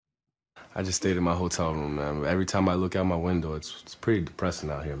I just stayed in my hotel room, man. Every time I look out my window, it's pretty depressing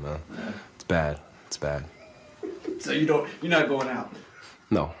out here, man. It's bad. It's bad. So you're not going out?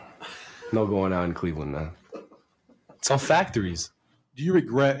 No. No going out in Cleveland, man. It's all factories. Do you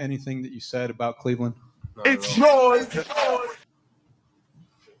regret anything that you said about Cleveland? It's yours.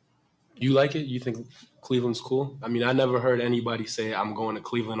 You like it? You think Cleveland's cool? I mean, I never heard anybody say I'm going to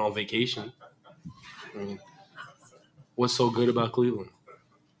Cleveland on vacation. I mean, what's so good about Cleveland?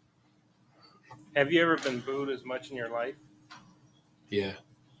 Have you ever been booed as much in your life? Yeah.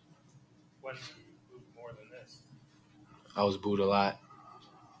 When were you booed more than this? I was booed a lot.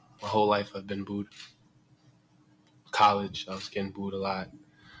 My whole life I've been booed. College, I was getting booed a lot.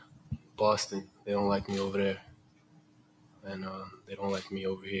 Boston, they don't like me over there. And they don't like me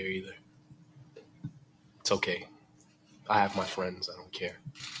over here either. It's okay. I have my friends. I don't care.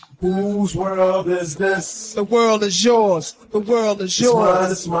 Whose world is this? The world is yours. The world is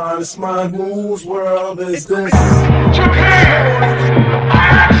yours. It's mine, it's mine, it's mine. Whose world is this?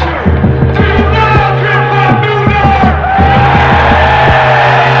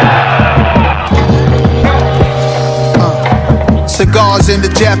 Cigars in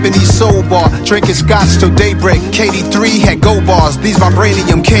the Japanese soul bar, drinking scotch till daybreak. KD3 had go bars, these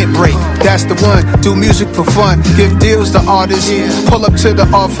vibranium can't break. That's the one, do music for fun, give deals to artists, pull up to the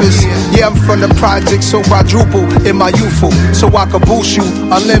office. Yeah, I'm from the project, so quadruple in my youthful, so I could boost you.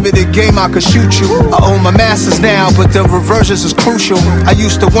 Unlimited game, I could shoot you. I own my masters now, but the reversions is crucial. I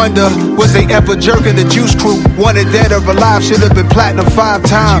used to wonder, was they ever jerking the Juice Crew? Wanted dead or alive, should have been platinum 5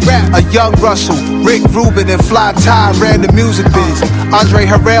 times. A young Russell, Rick Rubin and Fly Ty ran the music biz. Andre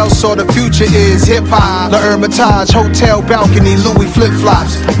Harrell saw the future is hip-hop. The Hermitage, hotel balcony, Louis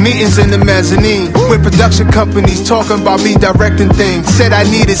flip-flops. Meetings in the mezzanine with production companies talking about me directing things. Said I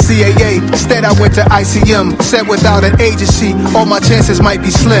needed CAA, instead I went to ICM. Said without an agency, all my chances might be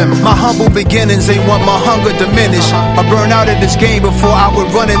slim. My humble beginnings ain't want my hunger diminish. I burn out in this game before I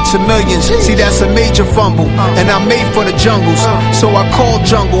would run into millions. See, that's a major fumble, and I'm made for the jungles. So I called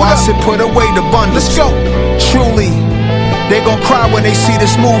jungle, I said put away the bundles. Let's go. Truly, they gon' cry when they see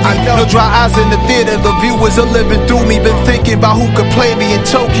this movie. No dry eyes in the theater, the viewers are living through me. Been thinking about who could play me in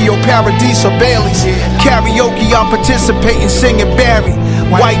Tokyo, Paradise or Bailey's. Karaoke, I'm participating, singing Barry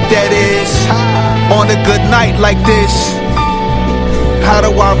White, that is. On a good night like this, how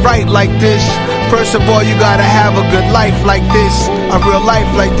do I write like this? First of all, you gotta have a good life like this, a real life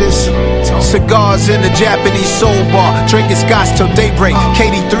like this. Cigars in the Japanese soul bar, drinking scotch till daybreak.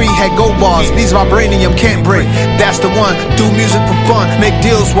 KD3 had go bars, these vibranium can't break. That's the one, do music for fun, make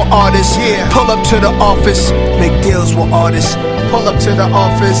deals with artists. Pull up to the office, make deals with artists. Pull up to the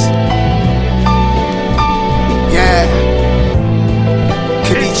office. Yeah.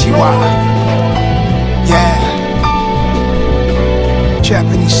 Konnichiwa. Yeah.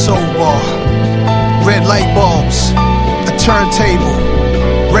 Japanese soul bar, red light bulbs, a turntable,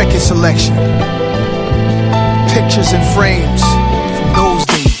 record selection, pictures and frames from those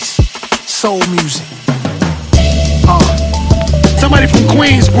days, soul music. Somebody from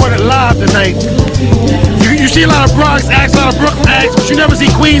Queens brought it live tonight. You see a lot of Bronx acts, a lot of Brooklyn acts, but you never see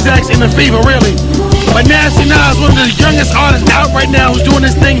Queens acts in the fever, really. But Nasty Nas, one of the youngest artists out right now, who's doing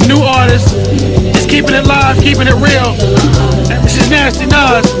this thing, new artist, is keeping it live, keeping it real. This is Nasty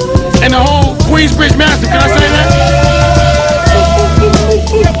Nas and the whole Queensbridge Massive. Can I say that?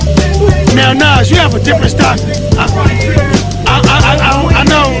 Now, Nas, you have a different style. I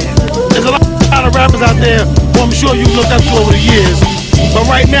know there's a lot of rappers out there who I'm sure you've looked up to over the years. But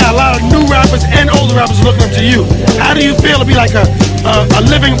right now, a lot of new rappers and older rappers are looking up to you. How do you feel to be like a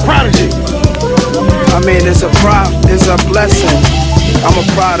living prodigy? I mean, it's a blessing. I'm a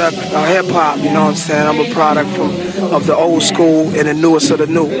product of hip-hop, you know what I'm saying? I'm a product of the old school and the newest of the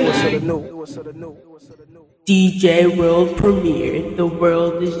new. DJ World Premiere, the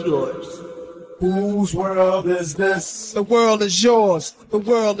world is yours. Whose world is this? The world is yours. The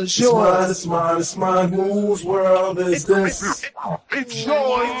world is yours. It's mine, it's mine, it's mine. Whose world is this? It's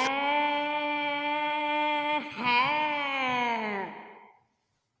yours.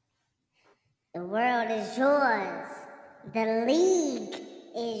 The world is yours. The league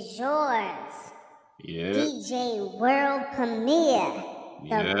is yours. Yeah. DJ World Premiere,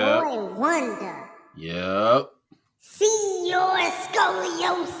 the boy wonder. Yep. See your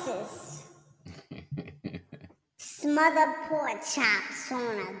scoliosis. Smother pork chops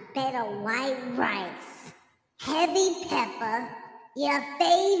on a bed of white rice. Heavy pepper, your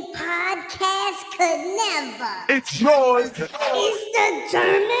fave podcast could never. It's yours. It's the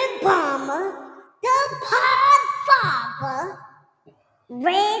German bomber, the podfather,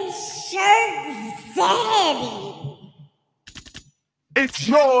 red shirt zaddy. It's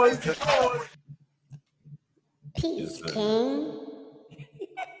yours. Peace, King.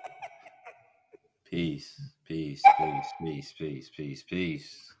 Peace, peace, peace, peace, peace, peace,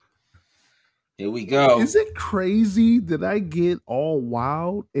 peace. Here we go. Is it crazy that I get all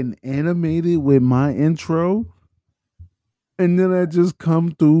wild and animated with my intro? And then I just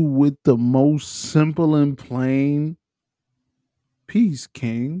come through with the most simple and plain peace,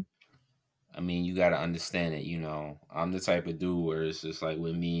 King. I mean, you gotta understand it. I'm the type of dude where it's just like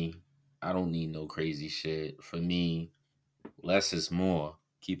with me, I don't need no crazy shit. For me, less is more.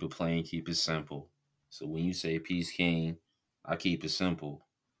 Keep it plain, keep it simple. So when you say peace, King, I keep it simple.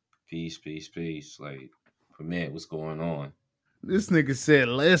 Peace, peace, peace. Like, permit, what's going on? This nigga said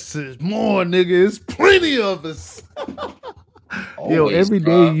less is more, nigga. It's plenty of us. Yo, Always, every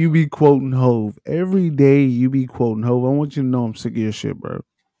day bruh. you be quoting Hove. Every day you be quoting Hove. I want you to know I'm sick of your shit, bro.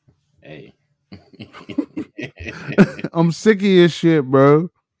 Hey. I'm sick of your shit, bro.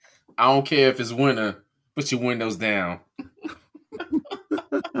 I don't care if it's winter. Put your windows down.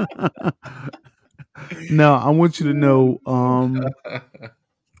 No, I want you to know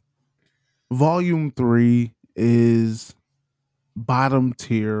Volume 3 is bottom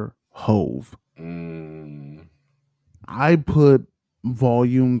tier Hove. I put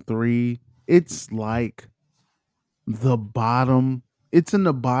Volume 3, it's like the bottom, it's in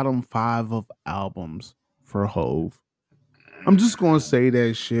the bottom 5 of albums for Hove. I'm just going to say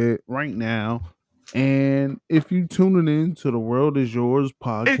that shit right now. And if you tuning in to the World Is Yours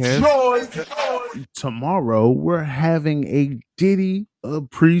podcast, It's yours. tomorrow we're having a Diddy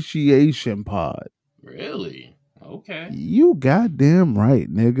appreciation pod. Really? Okay. You goddamn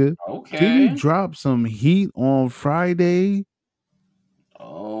right, nigga. Okay. Diddy dropped some heat on Friday.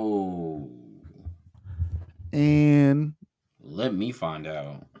 Oh. And let me find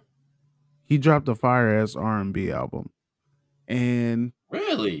out. He dropped a fire ass R&B album. And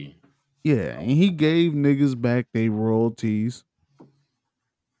really? Yeah, and he gave niggas back their royalties.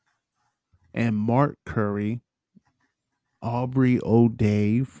 And Mark Curry, Aubrey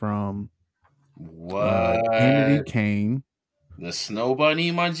O'Day from Kennedy Kane. The Snow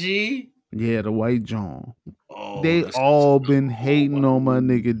Bunny, my G? Yeah, the white John. Oh, they all been hating on my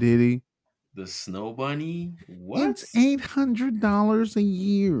nigga Diddy. The Snow Bunny? What? It's $800 a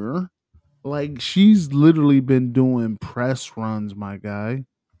year. Like, she's literally been doing press runs, my guy.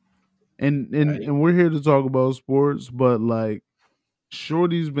 And we're here to talk about sports, but like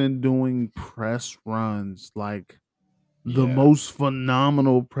Shorty's been doing press runs, like the most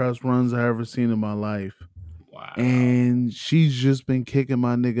phenomenal press runs I ever seen in my life. Wow. And she's just been kicking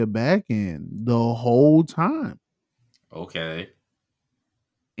my nigga back in the whole time. Okay.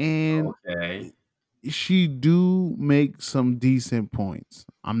 And she do make some decent points.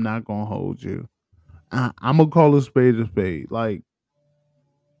 I'm not gonna hold you. I'm gonna call a spade a spade. Like,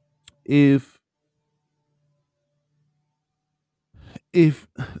 if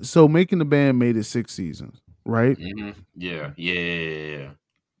so, Making the Band made it 6 seasons, right? Mm-hmm. Yeah.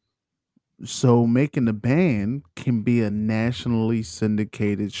 So Making the Band can be a nationally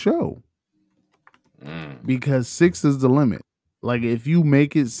syndicated show because 6 is the limit. Like, if you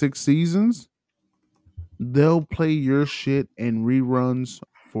make it 6 seasons, they'll play your shit in reruns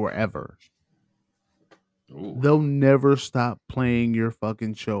forever. Ooh. They'll never stop playing your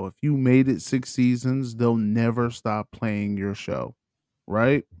fucking show. If you made it 6 seasons, they'll never stop playing your show.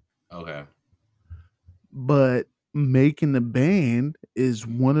 Right? Okay. But Making the Band is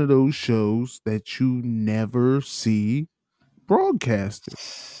one of those shows that you never see broadcasted.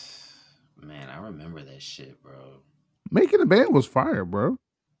 Man, I remember that shit, bro. Making the Band was fire, bro.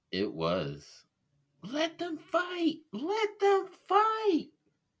 It was. Let them fight. Let them fight.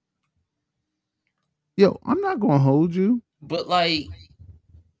 Yo, I'm not gonna hold you. But like,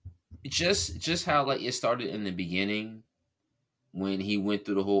 just how like it started in the beginning, when he went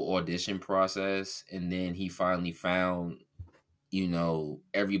through the whole audition process, and then he finally found,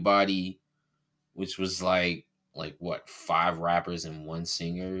 everybody, which was like what, 5 rappers and 1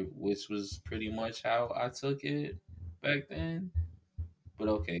 singer, which was pretty much how I took it back then. But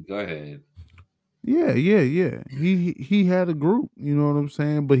okay, go ahead. Yeah. He had a group, you know what I'm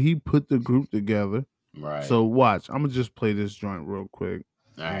saying? But he put the group together. Right. So watch, I'm gonna just play this joint real quick.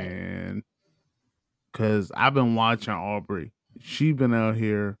 All right. And cause I've been watching Aubrey. She been out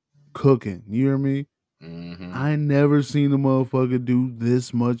here cooking. You hear me? Mm-hmm. I never seen a motherfucker do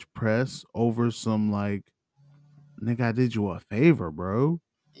this much press over some like, nigga, I did you a favor, bro.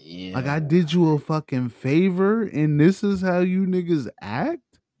 Yeah. Like, I did you a fucking favor, and this is how you niggas act?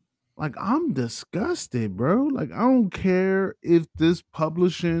 Like, I'm disgusted, bro. Like, I don't care if this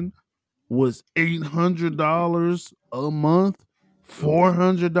publishing was $800 a month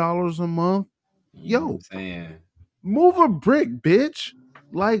 $400 a month. You know what Yo, I'm saying? move a brick, bitch.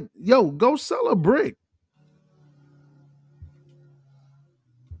 Like, yo, go sell a brick.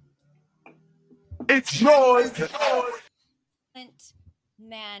 It's yours.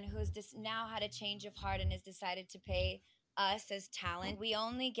 Man who's just now had a change of heart and has decided to pay us as talent. We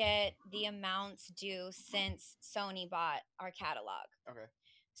only get the amounts due since Sony bought our catalog. Okay.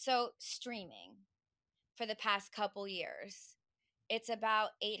 So streaming for the past couple years, it's about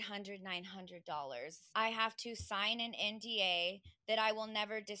 $800, $900. I have to sign an NDA that I will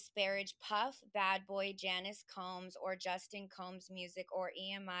never disparage Puff, Bad Boy, Janice Combs, or Justin Combs' music, or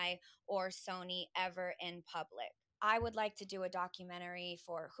EMI, or Sony ever in public. I would like to do a documentary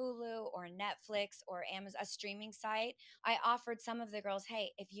for Hulu or Netflix or Amazon, a streaming site. I offered some of the girls, hey,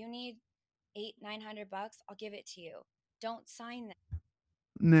 if you need $800-900, I'll give it to you. Don't sign that.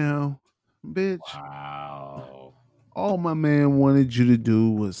 Now, bitch, Wow. all my man wanted you to do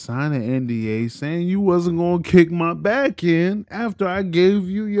was sign an NDA saying you wasn't gonna kick my back in after I gave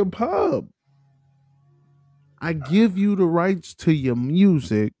you your pub. I give you the rights to your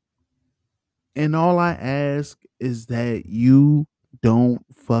music, and all I ask is that you don't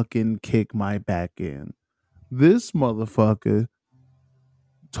fucking kick my back in. This motherfucker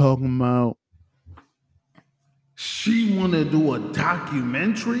talking about she want to do a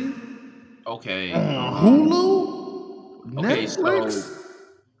documentary Okay. on Hulu, Okay, Netflix. so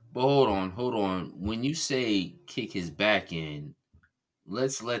but hold on. When you say kick his back in,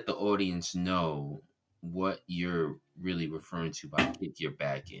 let's let the audience know what you're really referring to by kick your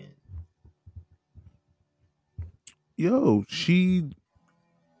back in. Yo, excuse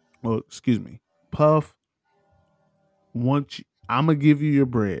me, Puff. I'm gonna give you your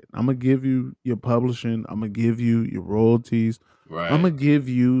bread. I'm gonna give you your publishing. I'm gonna give you your royalties. Right. I'm gonna give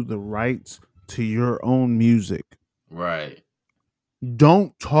you the rights to your own music. Right.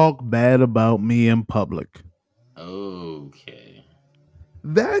 Don't talk bad about me in public. Okay.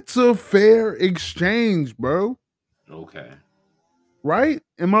 That's a fair exchange, bro. Okay. Right?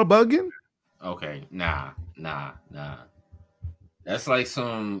 Am I bugging? Okay. Nah. That's like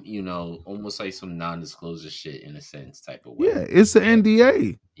some, almost like some non-disclosure shit in a sense type of way. Yeah, it's an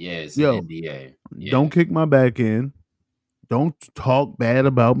NDA. Yeah, it's Yo, an NDA. Yeah. Don't kick my back in. Don't talk bad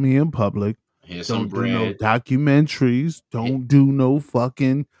about me in public. Here's some Don't do no bread. documentaries. Don't do no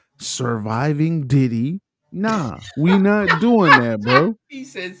fucking surviving Diddy. Nah, we not doing that, bro. He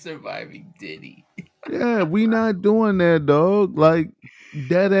said surviving Diddy. Yeah, we not doing that, dog. Like,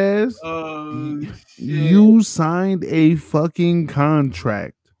 dead ass. Oh, You signed a fucking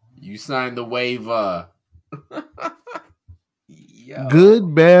contract. You signed the waiver. Yo.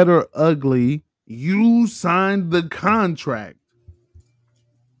 Good, bad, or ugly, you signed the contract.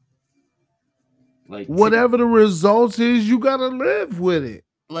 Like whatever the results is, you gotta live with it.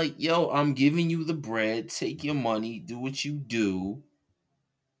 Like, yo, I'm giving you the bread. Take your money. Do what you do.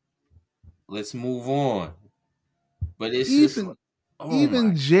 Let's move on. But it's even my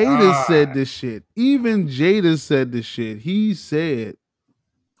Jada God. said this shit. Even Jada said this shit. He said,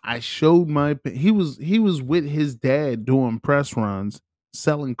 I showed my he was with his dad doing press runs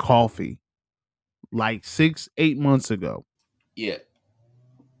selling coffee like 6-8 months ago. Yeah.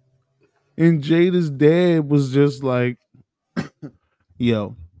 And Jada's dad was just like,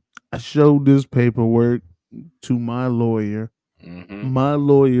 yo, I showed this paperwork to my lawyer. Mm-hmm. My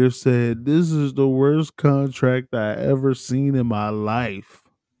lawyer said this is the worst contract I ever seen in my life.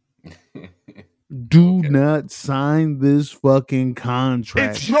 Do not sign this fucking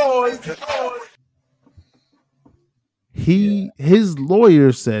contract. It's yours. His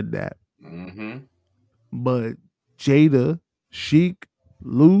lawyer said that. Mm-hmm. But Jada, Chic,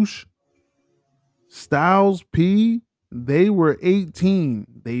 Lush, Styles P, they were 18.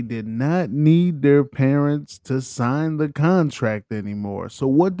 They did not need their parents to sign the contract anymore. So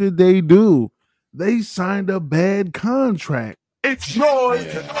what did they do? They signed a bad contract. It's yours.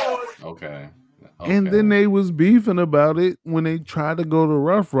 Yeah. Okay. And then they was beefing about it when they tried to go to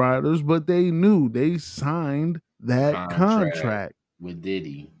Rough Riders, but they knew they signed that contract. With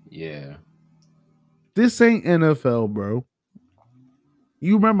Diddy. Yeah. This ain't NFL, bro.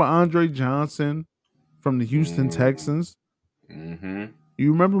 You remember Andre Johnson from the Houston Texans? Mm-hmm.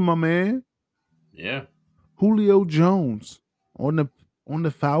 You remember my man? Yeah. Julio Jones on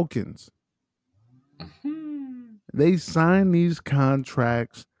the Falcons. They signed these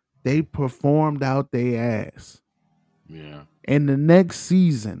contracts. They performed out their ass. Yeah. And the next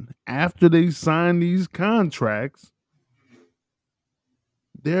season, after they signed these contracts,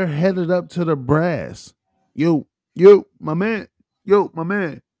 they're headed up to the brass. Yo, my man. Yo,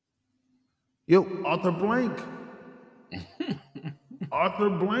 Arthur Blank. Arthur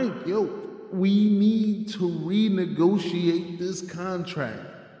Blank, yo, we need to renegotiate this contract.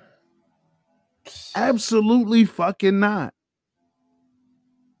 Absolutely fucking not.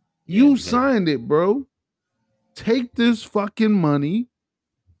 You signed it, bro. Take this fucking money.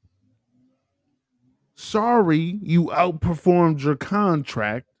 Sorry, you outperformed your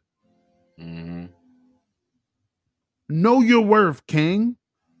contract. Know your worth, King.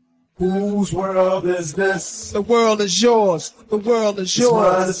 Whose world is this? The world is yours. The world is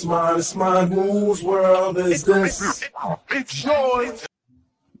yours. It's mine, it's mine, it's mine. Whose world is this? It's yours.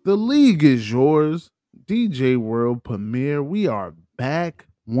 The league is yours. DJ World Premiere. We are back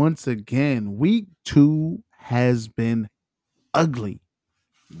once again. Week 2 has been ugly.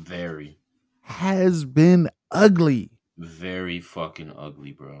 Very. Has been ugly. Very fucking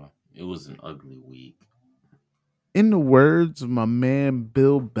ugly, bro. It was an ugly week. In the words of my man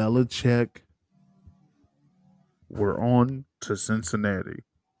Bill Belichick, we're on to Cincinnati.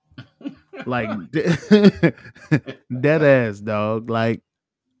 Like, dead ass, dog. Like,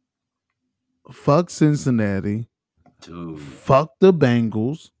 fuck Cincinnati. Dude. Fuck the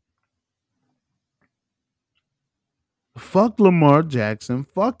Bengals. Fuck Lamar Jackson.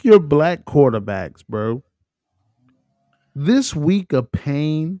 Fuck your black quarterbacks, bro. This week of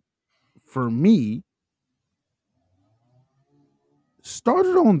pain for me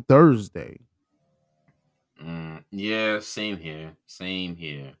started on Thursday. Yeah, same here. Same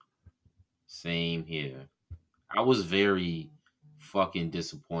here. Same here. I was very fucking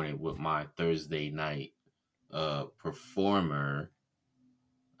disappointed with my Thursday night performer.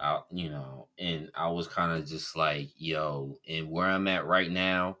 And I was kind of just like, yo, and where I'm at right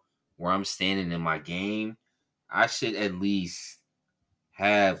now, where I'm standing in my game, I should at least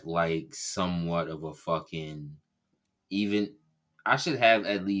have like somewhat of a fucking I should have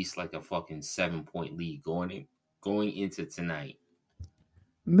at least like a fucking 7-point lead going into tonight.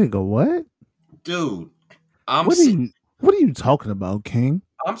 Nigga, what? Dude, what are you talking about, King?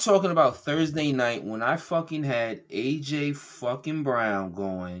 I'm talking about Thursday night when I fucking had AJ fucking Brown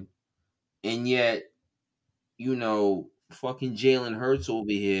going, and yet, fucking Jalen Hurts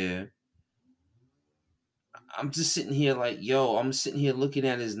over here. I'm just sitting here like, yo, I'm sitting here looking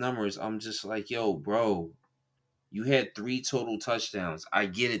at his numbers. I'm just like, yo, bro, you had 3 total touchdowns. I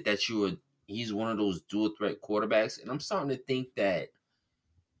get it that he's one of those dual threat quarterbacks, and I'm starting to think that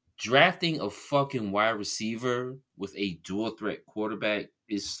drafting a fucking wide receiver with a dual threat quarterback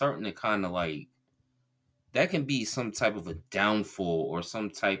is starting to kind of like, that can be some type of a downfall or some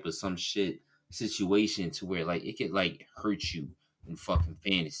type of some shit situation to where like it could like hurt you in fucking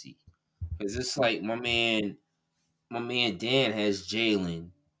fantasy. Cause it's like my man Dan has Jalen.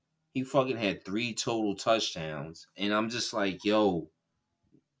 He fucking had 3 total touchdowns. And I'm just like, yo,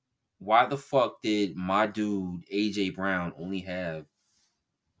 why the fuck did my dude AJ Brown only have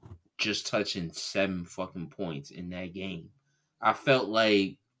just touching 7 fucking points in that game? I felt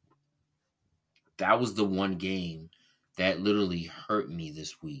like that was the one game that literally hurt me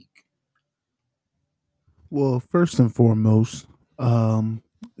this week. Well, first and foremost,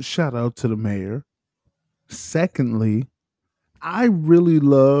 shout out to the mayor. Secondly, I really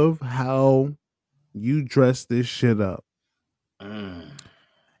love how you dress this shit up.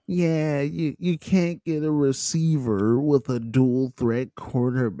 Yeah, you can't get a receiver with a dual threat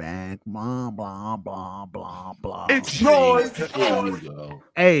quarterback. Blah, blah, blah, blah, blah. It's yours. There you go.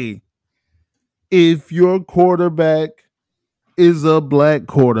 Hey, if your quarterback is a black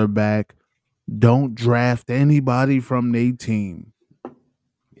quarterback, don't draft anybody from their team.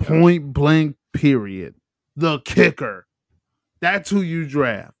 Point blank, period. The kicker. That's who you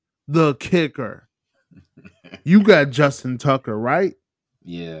draft. The kicker. You got Justin Tucker, right?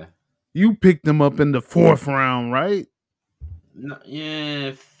 Yeah. You picked him up in the 4th round, right? No,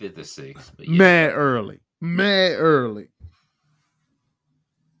 yeah, 5th or 6th. But yeah. Mad early.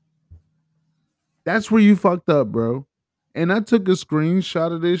 That's where you fucked up, bro. And I took a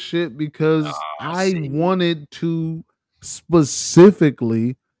screenshot of this shit because I wanted to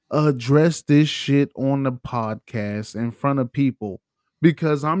specifically address this shit on the podcast in front of people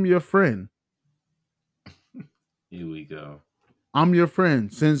because I'm your friend. Here we go. I'm your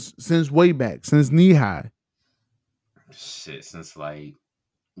friend since way back, since knee high. Shit, since like,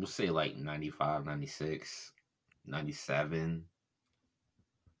 we'll say like 95, 96, 97.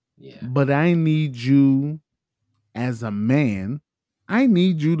 Yeah. But I need you as a man. I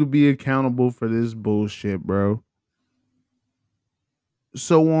need you to be accountable for this bullshit, bro.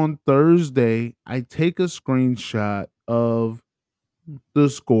 So on Thursday, I take a screenshot of the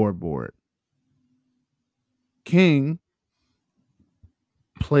scoreboard. King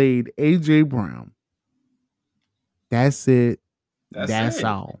played AJ Brown. That's it. That's it.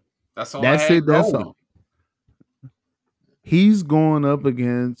 all. That's all I That's had it. That's going. all. He's going up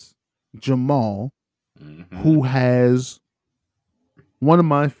against Jamal, who has one of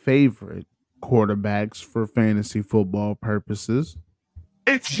my favorite quarterbacks for fantasy football purposes.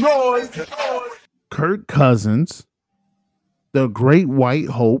 It's yours. Kirk Cousins, the great white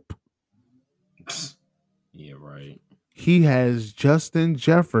hope. Yeah, right. He has Justin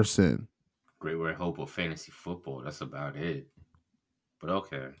Jefferson. Great way hope of fantasy football. That's about it. But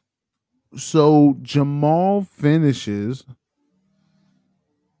okay. So Jamal finishes.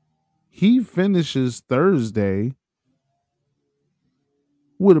 He finishes Thursday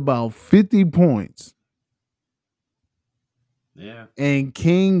with about 50 points. Yeah. And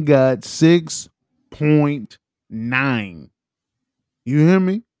King got 6.9. You hear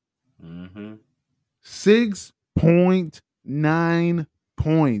me? 6.9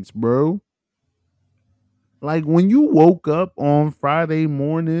 points, bro. Like when you woke up on Friday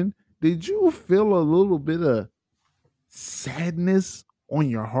morning, did you feel a little bit of sadness on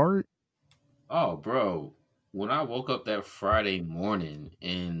your heart? Oh, bro. When I woke up that Friday morning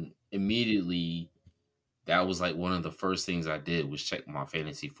and immediately that was like one of the first things I did was check my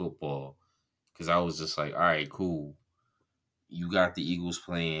fantasy football. Cause I was just like, all right, cool. You got the Eagles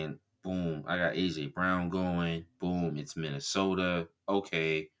playing. Boom. I got AJ Brown going. Boom. It's Minnesota.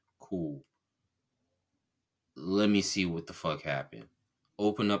 Okay, cool. Let me see what the fuck happened.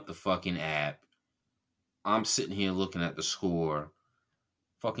 Open up the fucking app. I'm sitting here looking at the score.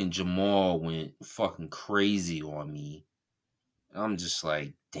 Fucking Jamal went fucking crazy on me. I'm just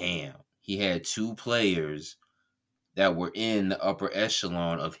like, damn. He had two players that were in the upper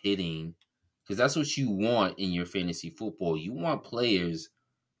echelon of hitting. Because that's what you want in your fantasy football. You want players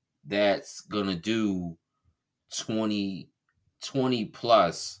that's going to do 20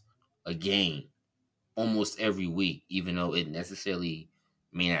 plus a game almost every week, even though it necessarily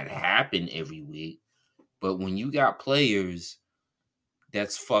may not happen every week. But when you got players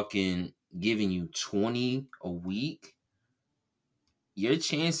that's fucking giving you 20 a week, your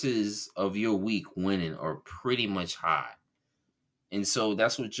chances of your week winning are pretty much high. And so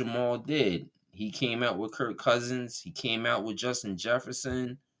that's what Jamal did. He came out with Kirk Cousins. He came out with Justin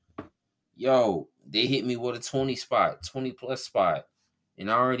Jefferson. Yo, they hit me with a 20 plus spot. And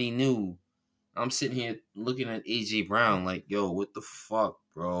I already knew. I'm sitting here looking at AJ Brown like, yo, what the fuck,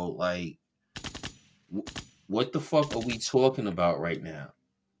 bro? Like, what the fuck are we talking about right now?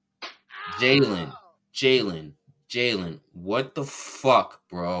 Jalen, what the fuck,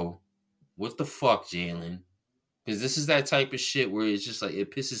 bro? What the fuck, Jalen? Because this is that type of shit where it's just like,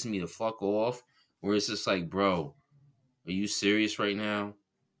 it pisses me the fuck off. Where it's just like, bro, are you serious right now?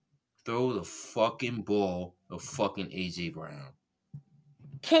 Throw the fucking ball of fucking AJ Brown.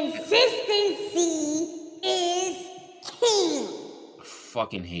 Consistency is king. I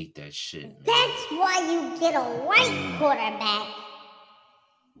fucking hate that shit, man. That's why you get a white quarterback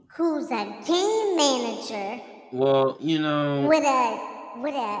who's a game manager. Well, you know, with a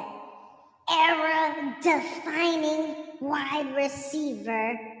era-defining wide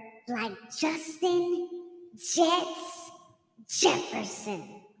receiver like Justin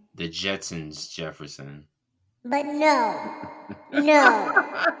Jefferson. The Jetsons Jefferson. But no.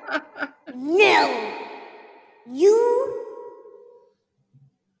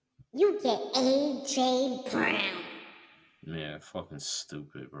 You get AJ Brown. Man, fucking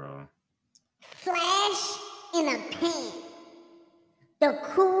stupid, bro. Flash in a pan. The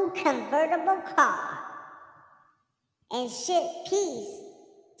cool convertible car. And shit peace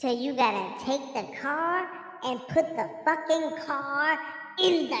till you gotta take the car and put the fucking car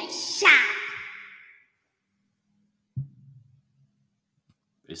in the shop.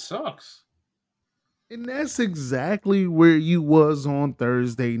 It sucks. And that's exactly where you was on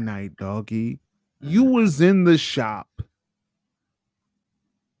Thursday night, doggy. You was in the shop.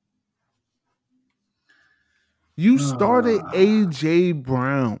 You started AJ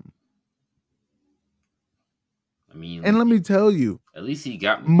Brown. I mean, and let me tell you, at least he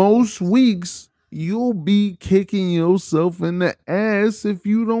got me. Most weeks you'll be kicking yourself in the ass if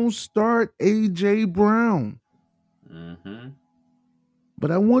you don't start AJ Brown.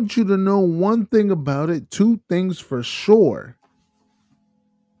 But I want you to know one thing about it, two things for sure.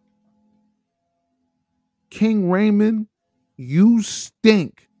 King Raymond, you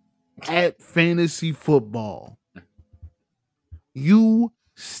stink at fantasy football. You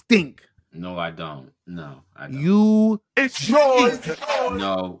stink. No, I don't. No, I don't. You It's yours.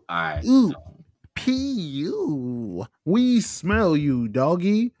 No, I don't. P.U. We smell you,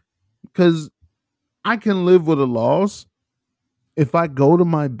 doggy. Because I can live with a loss if I go to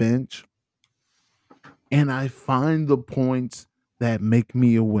my bench and I find the points that make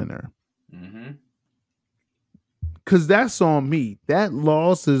me a winner. Mm-hmm. Because that's on me. That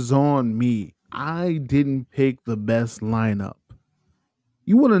loss is on me. I didn't pick the best lineup.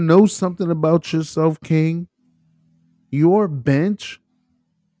 You want to know something about yourself, King? Your bench.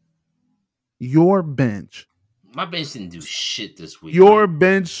 My bench didn't do shit this week. Your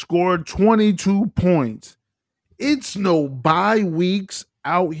bench scored 22 points. It's no bye weeks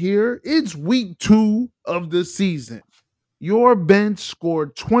out here. It's week 2 of the season. Your bench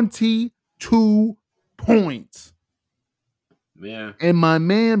scored 22 points. Yeah. And my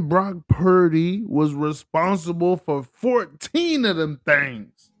man Brock Purdy was responsible for 14 of them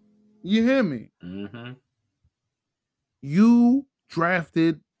things. You hear me? Mm-hmm. You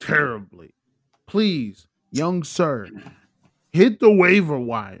drafted terribly. Please, young sir, hit the waiver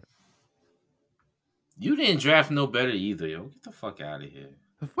wire. You didn't draft no better either, yo. Get the fuck out of here.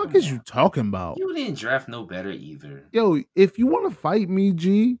 The fuck is you talking about? You didn't draft no better either. Yo, if you want to fight me,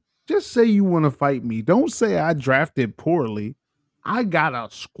 G, just say you want to fight me. Don't say I drafted poorly. I got a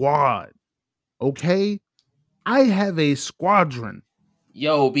squad. Okay? I have a squadron.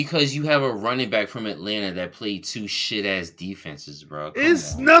 Yo, because you have a running back from Atlanta that played 2 shit ass defenses, bro.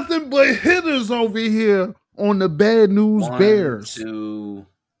 It's nothing but hitters over here on the Bad News Bears. 1, 2,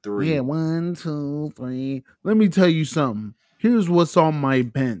 3. Yeah, 1, 2, 3. Let me tell you something. Here's what's on my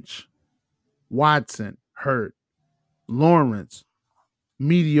bench. Watson, hurt. Lawrence,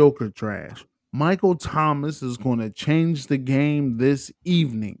 mediocre trash. Michael Thomas is going to change the game this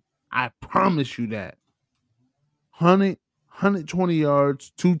evening. I promise you that. 120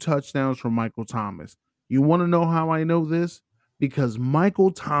 yards, 2 touchdowns from Michael Thomas. You want to know how I know this? Because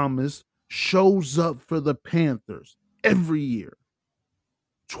Michael Thomas shows up for the Panthers every year.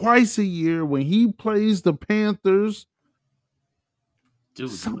 Twice a year when he plays the Panthers. Dude,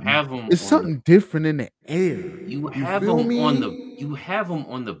 you have him. It's something different in the air. You have him on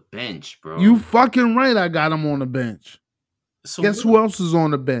the bench, bro. You fucking right. I got him on the bench. So guess who else is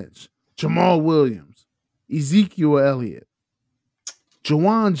on the bench? Jamal Williams, Ezekiel Elliott,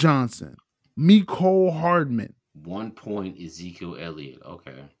 Jawan Johnson, Mecole Hardman. 1 point Ezekiel Elliott.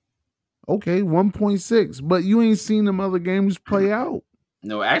 Okay, 1.6. But you ain't seen them other games play out.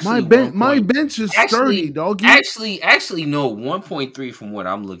 No, actually, my bench is sturdy, doggy. Actually, no, 1.3 from what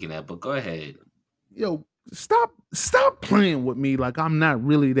I'm looking at. But go ahead. Yo, stop playing with me like I'm not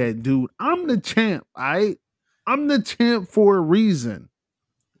really that dude. I'm the champ, all right? I'm the champ for a reason.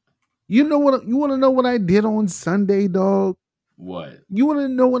 You know what? You want to know what I did on Sunday, dog? What? You want to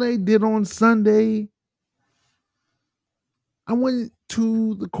know what I did on Sunday? I went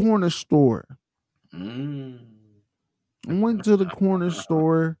to the corner store. I went to the corner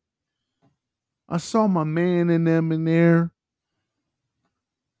store. I saw my man and them in there.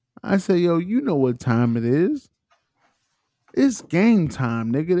 I said, yo, you know what time it is. It's game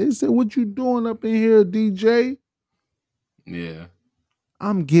time, nigga. They said, what you doing up in here, DJ? Yeah.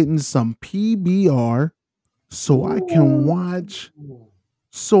 I'm getting some PBR so I can watch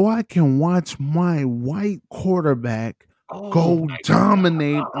my white quarterback go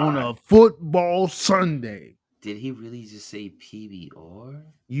dominate on a football Sunday. Did he really just say PBR?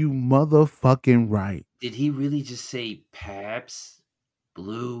 You motherfucking right. Did he really just say Pabst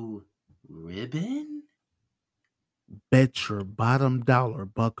Blue Ribbon? Bet your bottom dollar,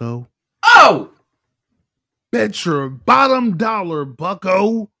 bucko. Oh! Bet your bottom dollar,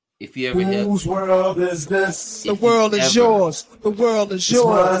 bucko. If you ever hear, Whose world is this? The world is yours. The world is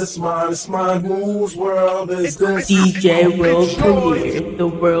yours. It's mine, it's mine. Whose world is this? DJ World Premiere, the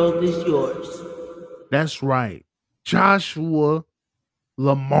world is yours. That's right. Joshua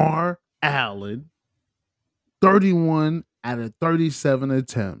Lamar Allen, 31 out of 37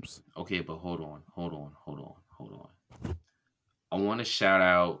 attempts. Okay, but hold on. I want to shout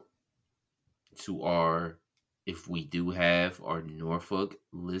out to if we do have our Norfolk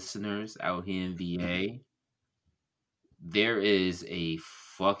listeners out here in VA. There is a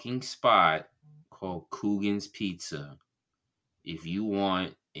fucking spot called Coogan's Pizza. If you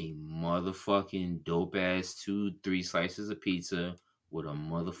want a motherfucking dope ass 2-3 slices of pizza with a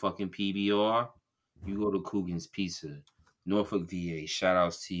motherfucking PBR, you go to Coogan's Pizza, Norfolk, VA. Shout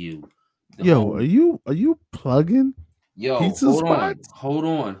outs to you. Yo, are you plugging? Yo, pizza hold spots?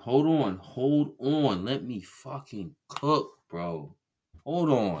 on. Let me fucking cook, bro. Hold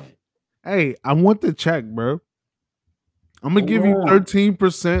on. Hey, I want the check, bro. I'm gonna give you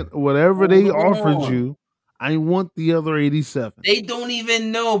 13% whatever they offered you. I want the other 87. They don't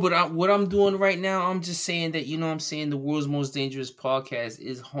even know, but what I'm doing right now, I'm just saying that, you know what I'm saying, the world's most dangerous podcast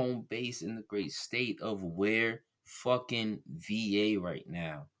is home base in the great state of where fucking VA right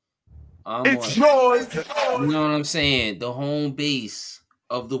now. It's yours. You know what I'm saying? The home base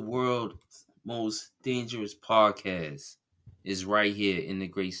of the world's most dangerous podcast is right here in the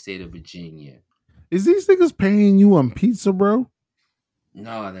great state of Virginia. Is these niggas paying you on pizza, bro?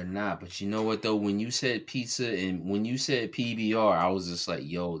 No, they're not. But you know what though? When you said pizza and when you said PBR, I was just like,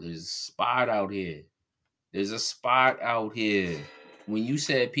 yo, there's a spot out here. There's a spot out here. When you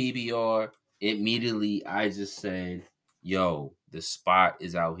said PBR, immediately I just said, yo, the spot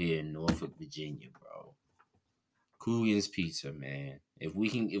is out here in Norfolk, Virginia, bro. Coogan's Pizza, man. If we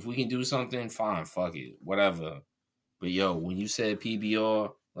can do something, fine, fuck it. Whatever. But yo, when you said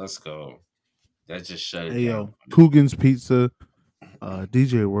PBR, let's go. That just shut it Hey down. yo, Coogan's Pizza,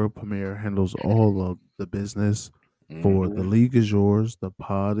 DJ World Premiere handles all of the business for the league is yours, the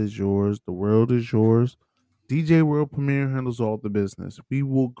pod is yours, the world is yours. DJ World Premiere handles all the business. We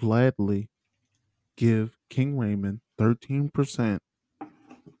will gladly give King Raymond 13%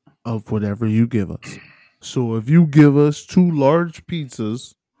 of whatever you give us. So if you give us 2 large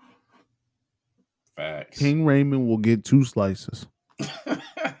pizzas, Facts. King Raymond will get 2 slices.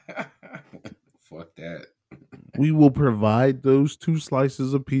 Fuck that. We will provide those 2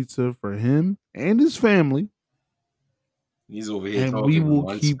 slices of pizza for him and his family. He's over here And talking we will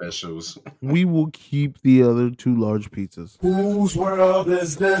lunch keep specials. we will keep the other 2 large pizzas. Whose world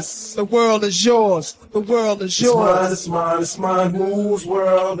is this? The world is yours. The world is yours. It's mine, it's mine. Whose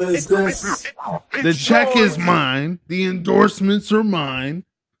world is this? The check is mine. The endorsements are mine.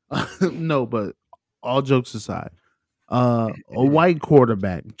 No, but all jokes aside, a white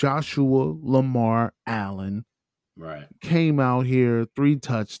quarterback, Joshua Lamar Allen, right, came out here 3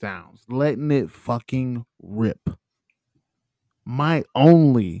 touchdowns, letting it fucking rip. My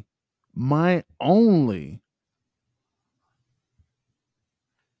only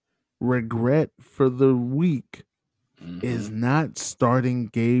regret for the week is not starting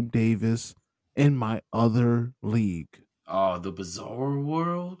Gabe Davis in my other league. Oh, the Bizarre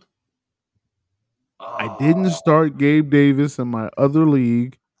World? I didn't start Gabe Davis in my other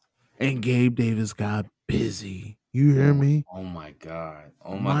league, and Gabe Davis got busy. You hear me? Oh my God.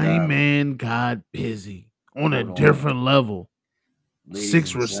 Oh my God. man got busy on a Hold on. different level. Ladies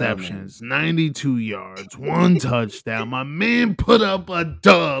 6 and receptions, 92 yards, 1 touchdown. My man put up a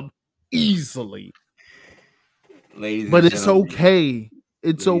dub easily. But it's okay.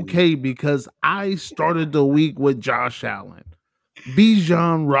 It's okay because I started the week with Josh Allen,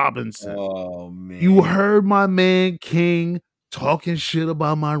 Bijan Robinson. Oh man. You heard my man King talking shit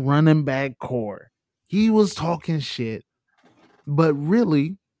about my running back core. He was talking shit. But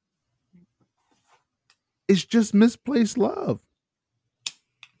really, it's just misplaced love.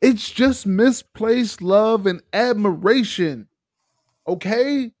 It's just misplaced love and admiration.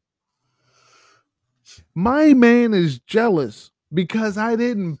 Okay? My man is jealous because I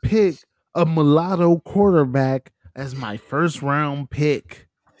didn't pick a mulatto quarterback as my first round pick.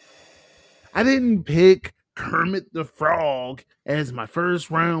 I didn't pick Kermit the Frog as my first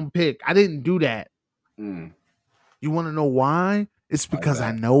round pick. I didn't do that. You want to know why? It's because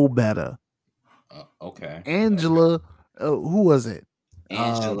I know better. Okay. Angela, who was it?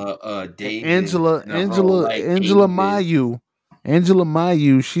 David. Angela Mayu. Angela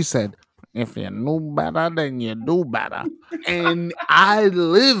Mayu, she said, if you knew better, then you do better. And I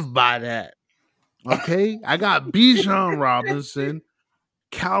live by that. Okay? I got Bijan Robinson.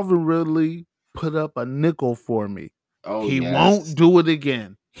 Calvin Ridley put up a nickel for me. Oh, he won't do it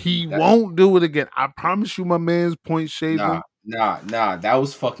again. He won't do it again. I promise you, my man's point shaving. Nah. That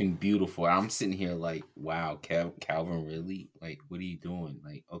was fucking beautiful. I'm sitting here like, wow, Calvin Ridley? Like, what are you doing?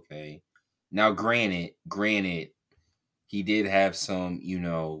 Like, okay. Now, granted, he did have some,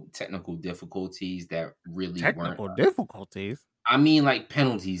 technical difficulties that really weren't. Difficulties? I mean, like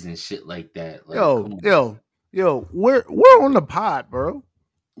penalties and shit like that. Like, yo, we're on the pod, bro.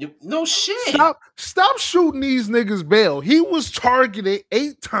 No shit. Stop shooting these niggas bail. He was targeted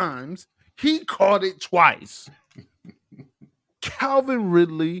 8 times. He caught it twice. Calvin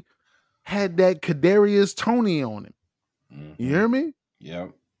Ridley had that Kadarius Toney on him. You hear me?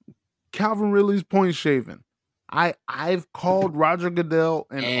 Yep. Calvin Ridley's point shaving. I've called Roger Goodell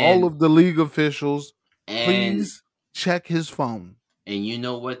and all of the league officials. Please check his phone. And you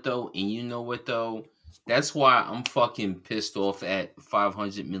know what though? That's why I'm fucking pissed off at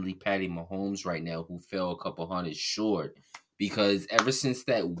 500 milli Patty Mahomes right now, who fell a couple hundred short. Because ever since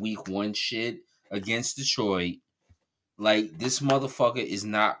that week 1 shit against Detroit, like, this motherfucker is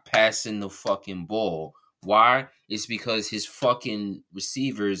not passing the fucking ball. Why? It's because his fucking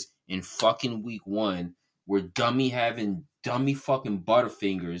receivers in fucking week 1 were having dummy fucking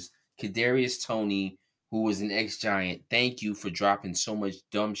Butterfingers, Kadarius Toney, who was an ex-Giant, thank you for dropping so much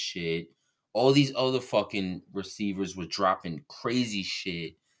dumb shit. All these other fucking receivers were dropping crazy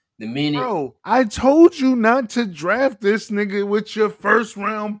shit. The minute, Bro, I told you not to draft this nigga with your first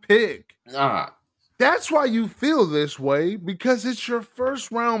round pick. nah, That's why you feel this way, because it's your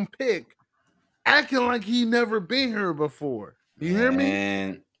first round pick, acting like he never been here before. You hear me?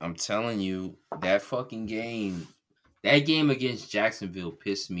 man, I'm telling you, that game against Jacksonville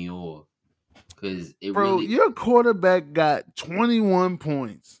pissed me off. Because it Bro, really, your quarterback got 21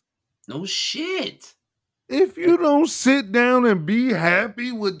 points. no shit. If you don't sit down and be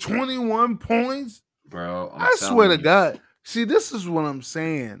happy with 21 points, Bro, I swear to God. See, this is what I'm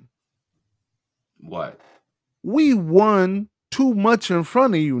saying. What? We won too much in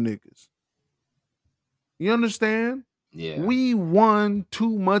front of you niggas. You understand? Yeah. We won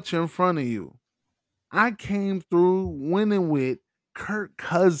too much in front of you. I came through winning with Kirk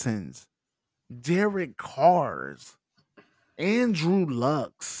Cousins, Derek Carrs, Andrew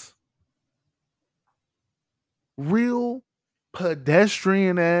Lucks. Real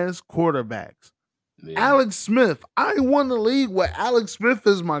pedestrian ass quarterbacks. Yeah. Alex Smith. I won the league with Alex Smith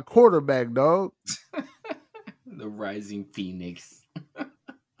as my quarterback, dog. The Rising Phoenix.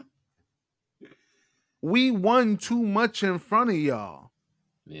 We won too much in front of y'all.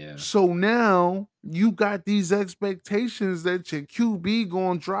 Yeah. So now you got these expectations that your QB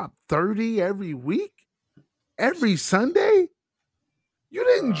gonna drop 30 every week? Every Sunday? You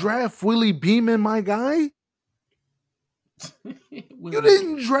didn't draft Willie Beeman, my guy. You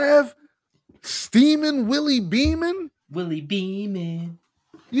didn't draft Steamin' Willie Beeman? Willie Beeman.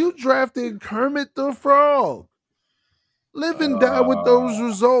 You drafted Kermit the Frog. Live and die with those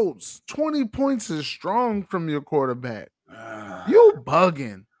results. 20 points is strong from your quarterback. You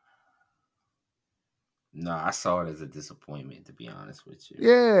bugging. No, I saw it as a disappointment, to be honest with you.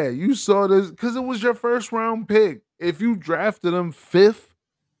 Yeah, you saw this because it was your first round pick. If you drafted him 5th,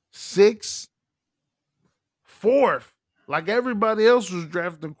 6th, 4th, like everybody else was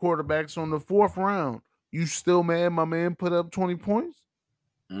drafting quarterbacks on the 4th round, you still mad my man put up 20 points?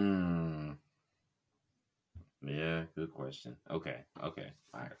 Yeah, good question. Okay. All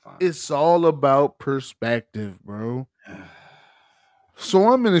right, fine. It's all about perspective, bro.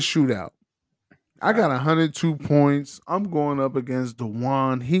 So I'm in a shootout. I got 102 points. I'm going up against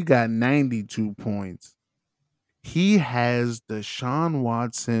Dewan. He got 92 points. He has Deshaun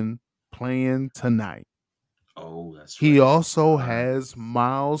Watson playing tonight. Oh, that's He right. also has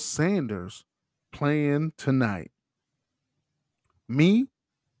Miles Sanders playing tonight. Me,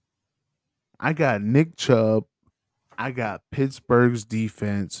 I got Nick Chubb. I got Pittsburgh's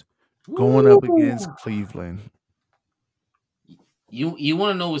defense going up against Cleveland. You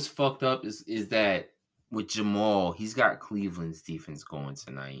want to know what's fucked up is that with Jamal, he's got Cleveland's defense going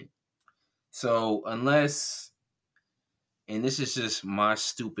tonight. So unless, and this is just my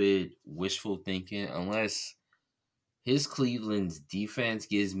stupid wishful thinking, unless his Cleveland's defense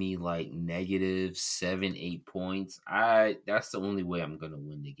gives me like -7-8 points, that's the only way I'm gonna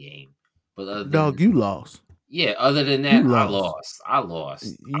win the game. But other than, Dog, you lost. Yeah, other than that, I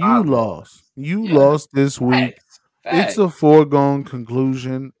lost. You lost this week. It's a foregone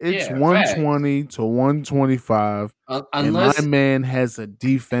conclusion. It's 120 to 125. And my man has a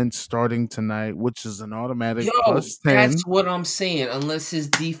defense starting tonight, which is an automatic plus 10. That's what I'm saying. Unless his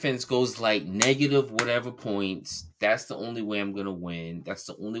defense goes like negative whatever points, that's the only way I'm going to win. That's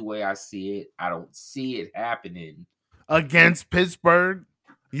the only way I see it. I don't see it happening. Against Pittsburgh,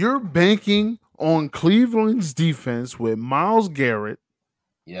 you're banking on Cleveland's defense with Myles Garrett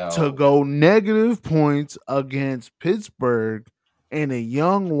to go negative points against Pittsburgh and a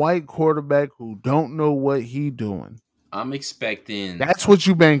young white quarterback who don't know what he doing. I'm expecting. That's what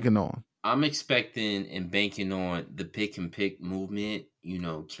you banking on. I'm expecting and banking on the pick and pick movement. You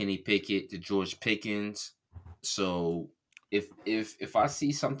know, Kenny Pickett to George Pickens. So if I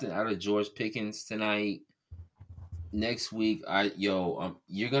see something out of George Pickens tonight, next week,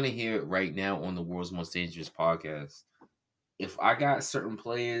 you're gonna hear it right now on the World's Most Dangerous podcast. If I got certain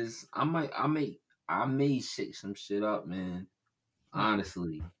players, I may shake some shit up, man.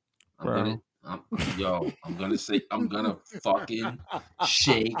 Honestly, I'm gonna fucking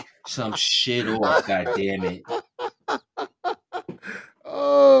shake some shit off. God damn it!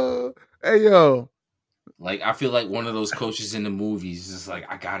 Oh, hey yo! Like I feel like one of those coaches in the movies, just like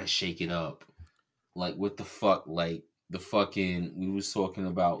I gotta shake it up. Like what the fuck? Like the fucking we was talking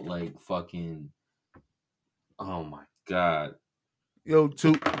about like fucking. Oh my god. Yo,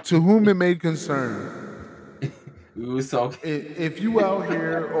 to whom it may concern. We was talking. If you out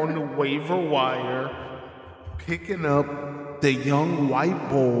here on the waiver wire picking up the young white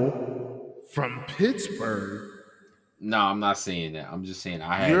bull from Pittsburgh. No, I'm not saying that. I'm just saying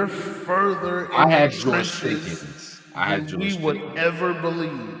You're further in I the had George trenches Pickens. I than had George we would Pickens. ever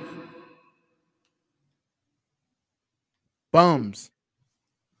believe. Bums,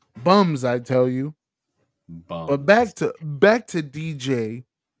 I tell you. Bums. But back to DJ,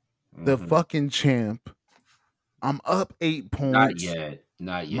 the fucking champ. I'm up 8 points. Not yet.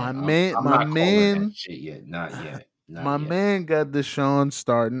 My I'm not calling that shit yet. Not yet. My man got Deshaun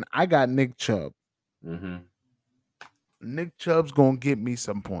starting. I got Nick Chubb. Mm-hmm. Nick Chubb's gonna get me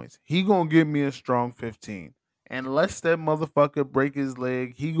some points. He gonna give me a strong 15. Unless that motherfucker break his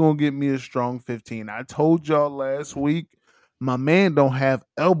leg, he gonna get me a strong 15. I told y'all last week, my man don't have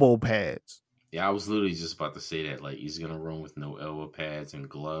elbow pads. Yeah, I was literally just about to say that. Like, he's gonna run with no elbow pads and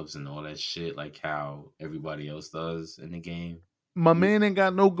gloves and all that shit, like how everybody else does in the game. My man ain't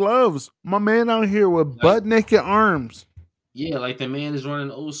got no gloves. My man out here with butt naked arms. Yeah, like the man is running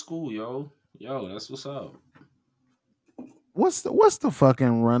old school, yo. Yo, that's what's up. What's the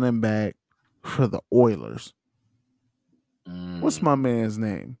fucking running back for the Oilers? What's my man's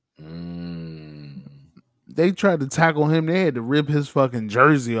name? They tried to tackle him. They had to rip his fucking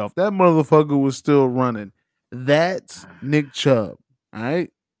jersey off. That motherfucker was still running. That's Nick Chubb. All right.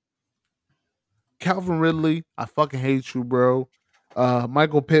 Calvin Ridley, I fucking hate you, bro.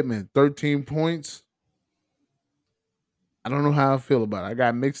 Michael Pittman, 13 points. I don't know how I feel about it. I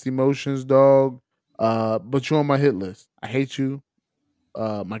got mixed emotions, dog. But you're on my hit list. I hate you.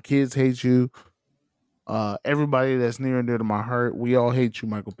 My kids hate you. Everybody that's near and dear to my heart, we all hate you,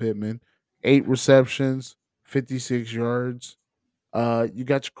 Michael Pittman. 8 receptions, 56 yards. You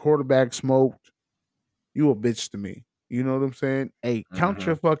got your quarterback smoked. You a bitch to me. You know what I'm saying? Hey, count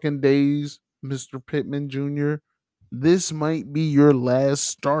your fucking days, Mr. Pittman Jr. This might be your last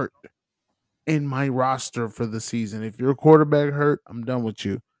start in my roster for the season. If your quarterback hurt, I'm done with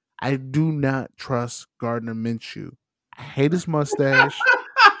you. I do not trust Gardner Minshew. I hate his mustache.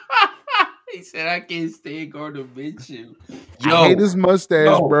 He said I can't stand Gardner Minshew. I hate his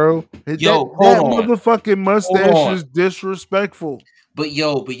mustache, bro. That motherfucking mustache is disrespectful. But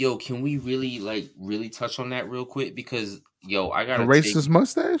yo, can we really touch on that real quick? Because I gotta a racist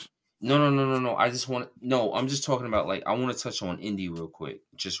mustache. No. I'm just talking about I want to touch on Indy real quick,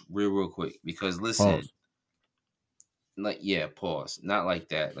 just real quick. Because listen, pause. Not like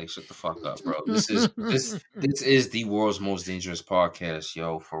that. Like, shut the fuck up, bro. This is the world's most dangerous podcast,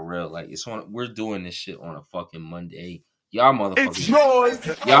 yo. For real. Like, we're doing this shit on a fucking Monday. Y'all motherfuckers.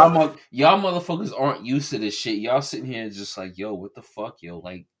 Y'all motherfuckers aren't used to this shit. Y'all sitting here just like, yo, what the fuck, yo?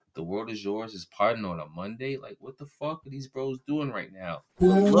 Like, the world is yours is partying on a Monday. Like, what the fuck are these bros doing right now?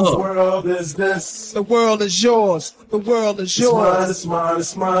 Whose world is this? The world is yours. The world is yours.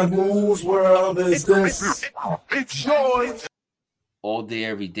 It's mine. Whose world is this? It's yours. All day,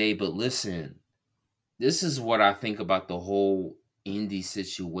 every day. But listen, this is what I think about the whole indie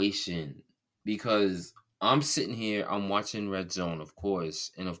situation. Because I'm sitting here, I'm watching Red Zone, of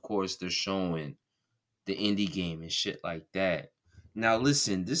course. And of course, they're showing the indie game and shit like that. Now,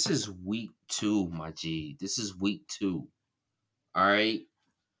 listen, this is week 2, my G. This is week 2. All right?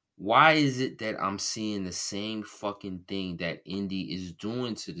 Why is it that I'm seeing the same fucking thing that Indy is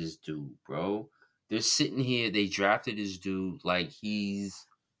doing to this dude, bro? They're sitting here, they drafted this dude like he's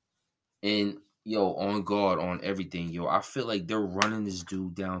on guard on everything, yo. I feel like they're running this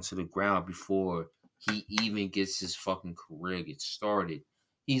dude down to the ground before he even gets his fucking career get started.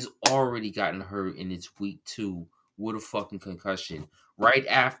 He's already gotten hurt and it's week 2 with a fucking concussion. Right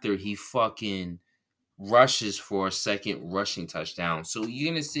after he fucking rushes for a second rushing touchdown. So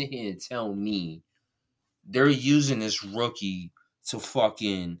you're going to sit here and tell me they're using this rookie to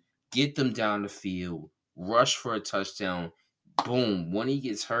fucking get them down the field, rush for a touchdown, boom. When he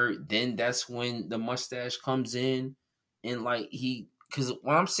gets hurt, then that's when the mustache comes in. And because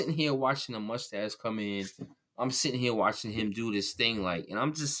when I'm sitting here watching the mustache come in, I'm sitting here watching him do this thing and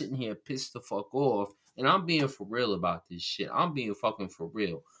I'm just sitting here pissed the fuck off. And I'm being for real about this shit. I'm being fucking for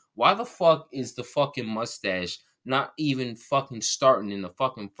real. Why the fuck is the fucking mustache not even fucking starting in the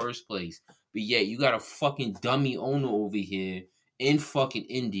fucking first place? But yeah, you got a fucking dummy owner over here in fucking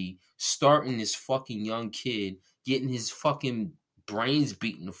Indy starting this fucking young kid, getting his fucking brains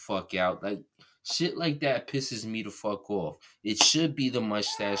beaten the fuck out. Like, shit like that pisses me the fuck off. It should be the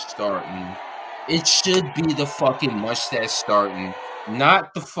mustache starting. It should be the fucking mustache starting,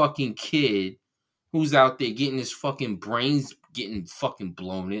 not the fucking kid who's out there getting his fucking brains getting fucking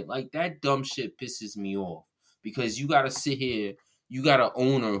blown in. Like, that dumb shit pisses me off. Because you gotta sit here, you got an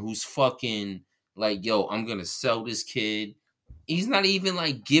owner who's fucking like, yo, I'm gonna sell this kid. He's not even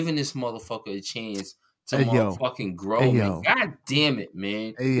giving this motherfucker a chance to Hey, yo. motherfucking grow, Hey, man. yo. God damn it,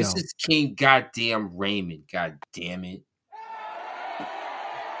 man. Hey, This yo. is King Goddamn Raymond. God damn it.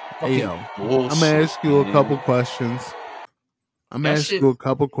 Hey, yo. Bullshit, I'm gonna ask you a man. couple questions. I'm gonna That ask shit- you a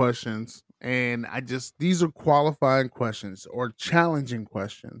couple questions, and these are qualifying questions or challenging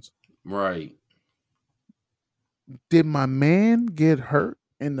questions. Right. Did my man get hurt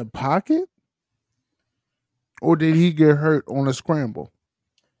in the pocket, or did he get hurt on a scramble?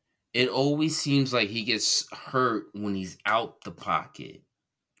 It always seems like he gets hurt when he's out the pocket.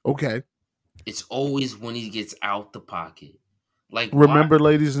 Okay. It's always when he gets out the pocket. Like, Remember,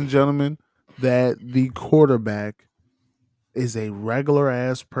 ladies and gentlemen, that the quarterback is a regular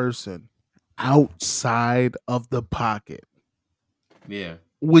ass person outside of the pocket, yeah.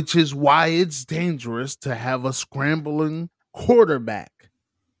 which is why it's dangerous to have a scrambling quarterback.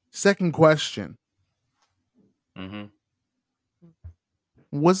 Second question. Mm-hmm.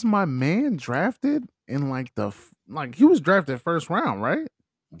 Was my man drafted in like he was drafted first round, right?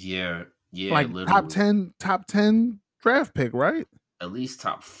 Yeah. Yeah. Like literally. top 10 draft pick, right? At least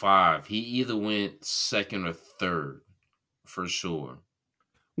top 5. He either went second or third for sure.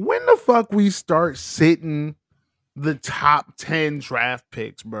 When the fuck we start sitting the top 10 draft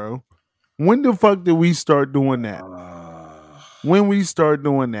picks, bro? When the fuck did we start doing that? When we start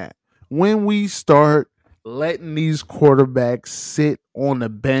doing that? When we start letting these quarterbacks sit on the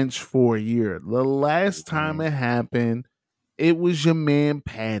bench for a year. The last time it happened, it was your man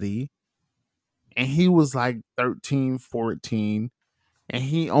Patty, and he was like 13, 14, and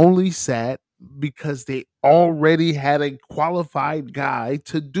he only sat because they already had a qualified guy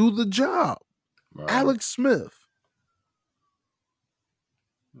to do the job. Right. Alex Smith.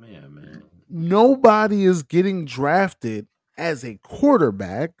 Yeah, man. Nobody is getting drafted as a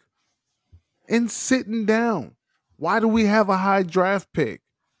quarterback and sitting down. Why do we have a high draft pick?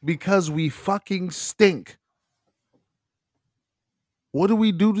 Because we fucking stink. What do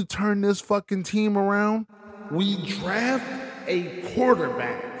we do to turn this fucking team around? We draft a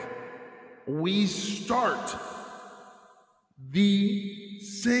quarterback. We start the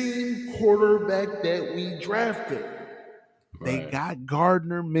same quarterback that we drafted. They got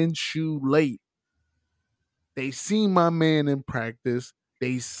Gardner Minshew late. They seen my man in practice.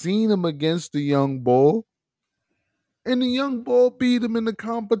 They seen him against the young bull. And the young bull beat him in the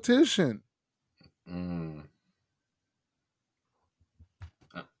competition.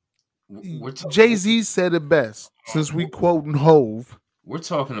 Jay-Z said it best, since we quoting Hove. We're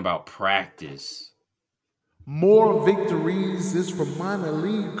talking about practice. More victories is for minor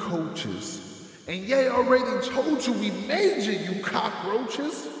league coaches. And Ye already told you we made you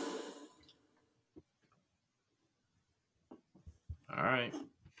cockroaches. All right.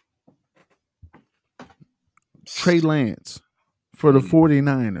 Trey Lance for the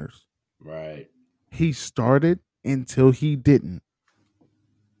 49ers. Right. He started until he didn't.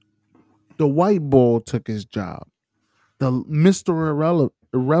 The white bull took his job. The Mr.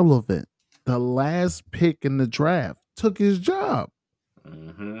 Irrelevant, the last pick in the draft, took his job.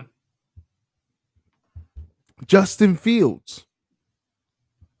 Mm-hmm. Justin Fields.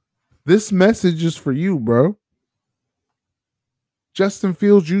 This message is for you, bro. Justin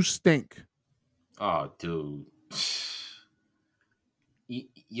Fields, you stink. Oh, dude.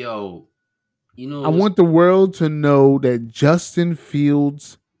 Yo, you know, I want the world to know that Justin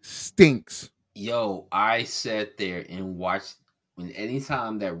Fields stinks. Yo, I sat there and watched. When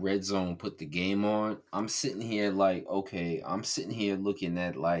anytime that Red Zone put the game on, I'm sitting here like, okay, I'm sitting here looking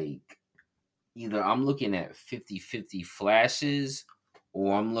at like, either I'm looking at 50-50 flashes,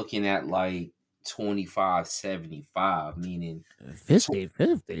 or I'm looking at like 25-75, meaning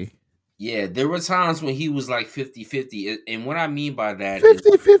 50-50. Yeah, there were times when he was like 50-50. And what I mean by that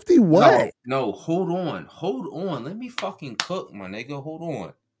 50-50 what? No, hold on. Let me fucking cook, my nigga. Hold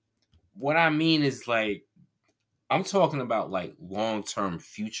on. What I mean is like, I'm talking about like long-term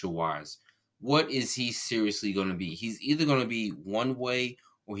future-wise. What is he seriously going to be? He's either going to be one way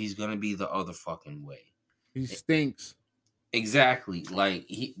or he's going to be the other fucking way. He stinks. Exactly. Like,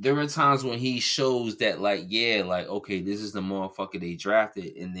 there are times when he shows that like, yeah, like, okay, this is the motherfucker they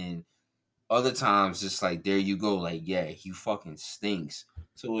drafted. And then other times, just like, there you go. Like, yeah, he fucking stinks.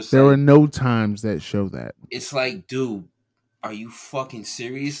 So it's There like, are no times that show that. It's like, dude, are you fucking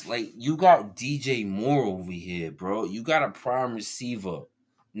serious? Like, you got DJ Moore over here, bro. You got a prime receiver.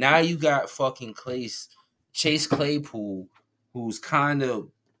 Now you got fucking Chase Claypool, who's kind of,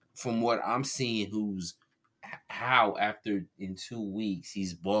 from what I'm seeing, who's how after in 2 weeks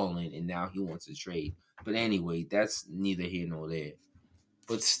he's balling and now he wants to trade. But anyway, that's neither here nor there.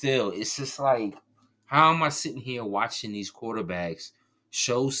 But still, it's just like, how am I sitting here watching these quarterbacks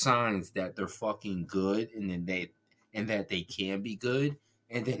show signs that they're fucking good, and that they can be good,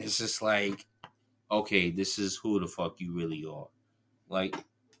 and then it's just like, okay, this is who the fuck you really are. Like,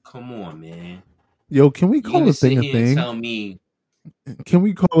 come on, man. Yo, can we You're call gonna a sit thing a here and thing? tell me, Can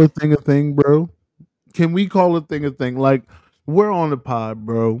we call a thing, bro? Can we call a thing? Like, we're on the pod,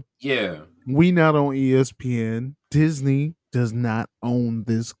 bro. yeah, We not on ESPN. Disney does not own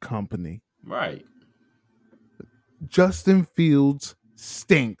this company. right? Justin Fields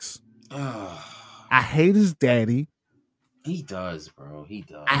stinks. I hate his daddy. He does, bro. He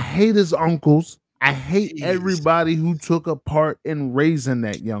does. I hate his uncles. I hate Jeez. everybody who took a part in raising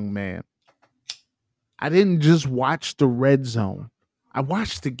that young man. I didn't just watch the red zone. I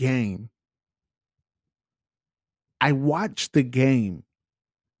watched the game.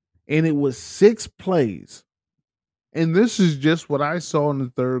 And it was 6 plays. And this is just what I saw in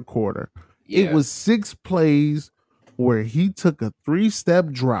the third quarter. Yeah. It was 6 plays where he took a 3-step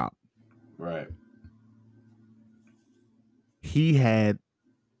drop. Right. He had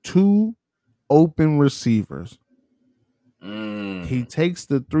 2 open receivers. He takes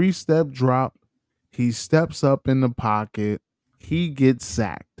the 3-step drop. He steps up in the pocket. He gets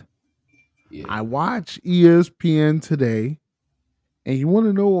sacked. Yeah. I watched ESPN today. And you want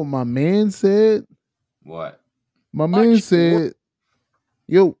to know what my man said? What? My man said,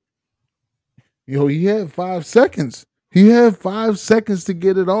 yo, he had 5 seconds. He had 5 seconds to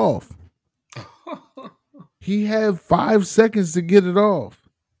get it off. He had 5 seconds to get it off.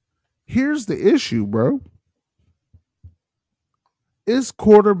 Here's the issue, bro. It's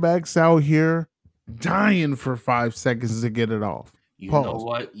quarterbacks out here dying for 5 seconds to get it off. You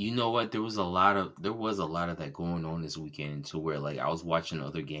Pause. know what? There was a lot of that going on this weekend, to where like I was watching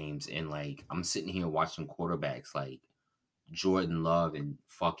other games, and like I'm sitting here watching quarterbacks like Jordan Love and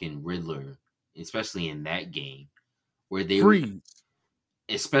fucking Riddler, especially in that game where they freeze.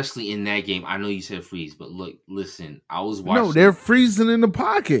 Especially in that game, I know you said freeze, but listen, I was watching. No, they're freezing in the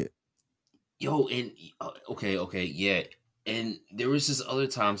pocket. Yo, and okay, yeah. And there was just other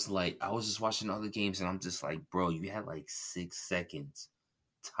times, like, I was just watching other games, and I'm just like, bro, you had like 6 seconds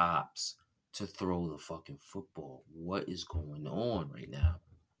tops to throw the fucking football. What is going on right now?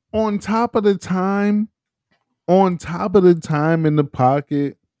 On top of the time in the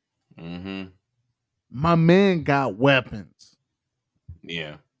pocket, my man got weapons.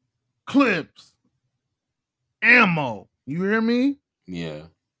 Yeah. Clips. Ammo. You hear me? Yeah.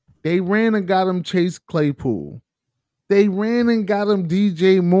 They ran and got him Chase Claypool. They ran and got him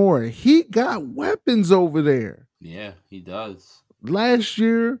DJ Moore. He got weapons over there. Yeah, he does. Last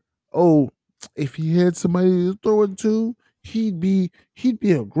year, if he had somebody to throw it to, he'd be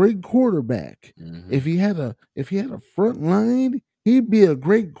a great quarterback. If he had a front line, he'd be a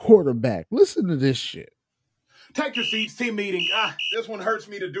great quarterback. Listen to this shit. Take your seats, team meeting. This one hurts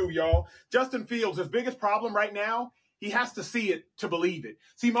me to do, y'all. Justin Fields, his biggest problem right now, he has to see it to believe it.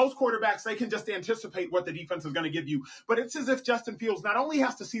 See, most quarterbacks, they can just anticipate what the defense is going to give you. But it's as if Justin Fields not only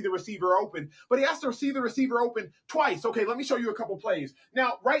has to see the receiver open, but he has to see the receiver open twice. Okay, let me show you a couple plays.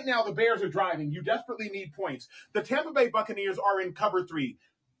 Now, right now, the Bears are driving. You desperately need points. The Tampa Bay Buccaneers are in cover 3.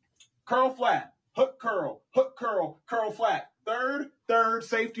 Curl flat, hook curl, curl flat. Third,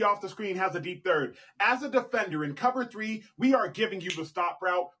 safety off the screen has a deep third. As a defender in cover 3, we are giving you the stop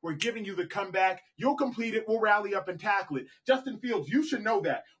route. We're giving you the comeback. You'll complete it. We'll rally up and tackle it. Justin Fields, you should know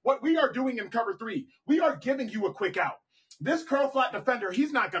that. What we are doing in cover 3, we are giving you a quick out. This curl flat defender,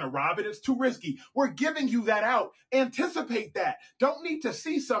 he's not going to rob it. It's too risky. We're giving you that out. Anticipate that. Don't need to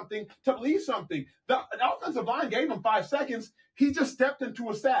see something to believe something. The offensive line gave him 5 seconds. He just stepped into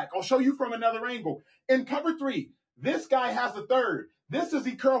a sack. I'll show you from another angle. In cover 3, this guy has a third. This is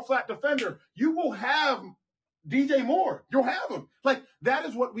the curl flat defender. You will have DJ Moore. You'll have him. Like, that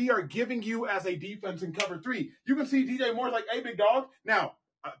is what we are giving you as a defense in cover 3. You can see DJ Moore like, hey, big dog. Now,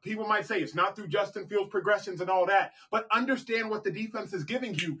 people might say it's not through Justin Fields' progressions and all that, but understand what the defense is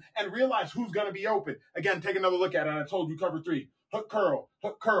giving you and realize who's going to be open. Again, take another look at it. I told you cover 3. Hook curl,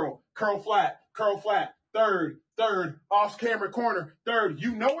 curl flat, third, off-camera corner, third.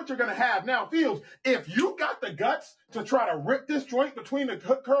 You know what you're going to have. Now, Fields, if you got the guts to try to rip this joint between the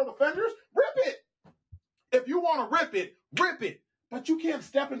hook curl defenders, rip it. If you want to rip it. But you can't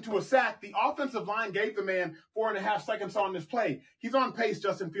step into a sack. The offensive line gave the man 4.5 seconds on this play. He's on pace,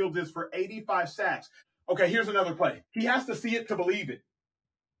 Justin Fields is, for 85 sacks. Okay, here's another play. He has to see it to believe it.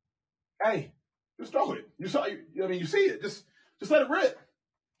 Hey, just throw it. You see it. Just let it rip.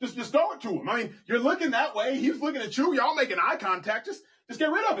 Just throw it to him. I mean, you're looking that way. He's looking at you. Y'all making eye contact. Just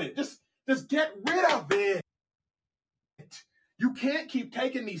get rid of it. Just get rid of it. You can't keep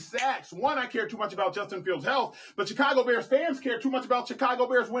taking these sacks. One, I care too much about Justin Fields' health, but Chicago Bears fans care too much about Chicago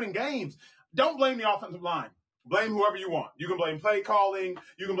Bears winning games. Don't blame the offensive line. Blame whoever you want. You can blame play calling.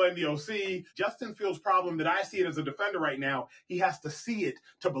 You can blame the OC. Justin Fields' problem that I see it as a defender right now, he has to see it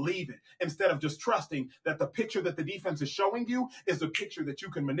to believe it instead of just trusting that the picture that the defense is showing you is the picture that you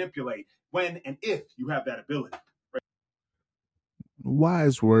can manipulate when and if you have that ability.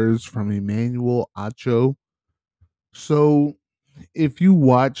 Wise words from Emmanuel Acho. So if you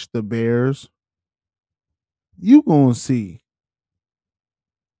watch the Bears, you gonna see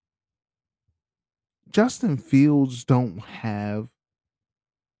Justin Fields don't have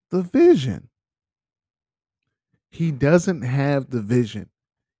the vision. He doesn't have the vision.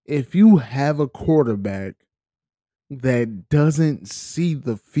 If you have a quarterback that doesn't see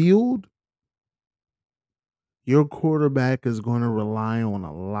the field, your quarterback is going to rely on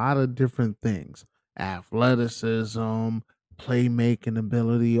a lot of different things: athleticism, playmaking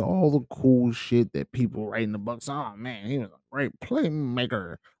ability, all the cool shit that people write in the books. Oh man, he was a great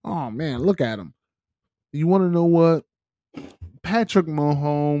playmaker. Oh man, look at him. You want to know what? Patrick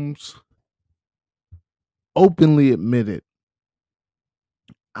Mahomes openly admitted,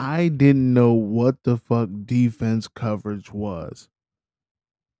 I didn't know what the fuck defense coverage was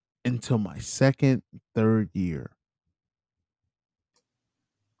until my second, third year.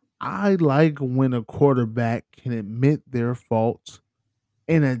 I like when a quarterback can admit their faults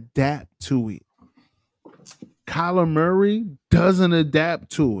and adapt to it. Kyler Murray doesn't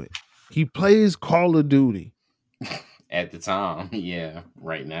adapt to it. He plays Call of Duty. At the time, yeah.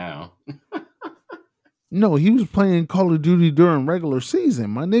 Right now. No, he was playing Call of Duty during regular season.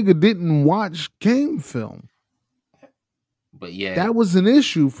 My nigga didn't watch game film. But yeah. That was an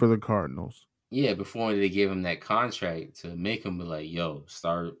issue for the Cardinals. Yeah, before they gave him that contract to make him be like, yo,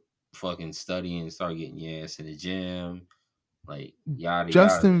 start fucking studying, start getting your ass in the gym. Like, yada,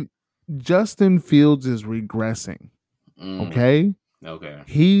 yada. Justin Fields is regressing. Okay? Okay.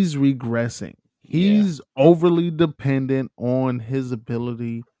 He's regressing. He's overly dependent on his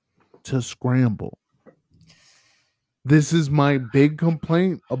ability to scramble. This is my big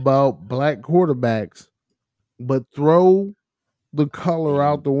complaint about black quarterbacks, but throw the color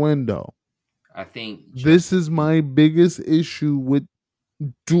out the window. I think this is my biggest issue with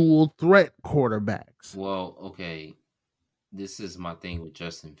dual threat quarterbacks. Well, okay. This is my thing with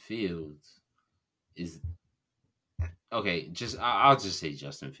Justin Fields. Is okay. I'll just say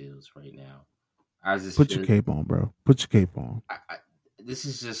Justin Fields right now. I just put your cape on, bro. Put your cape on. This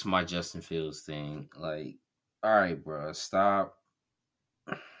is just my Justin Fields thing. Like, all right, bro, stop.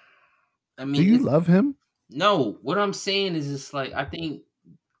 I mean, do you love him? No. What I'm saying is, it's like I think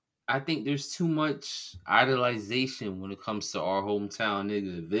there's too much idolization when it comes to our hometown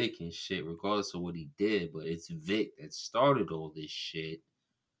nigga Vic and shit, regardless of what he did. But it's Vic that started all this shit,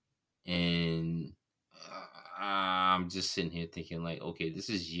 and I'm just sitting here thinking, like, okay, this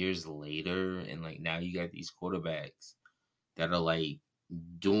is years later, and like now you got these quarterbacks that are like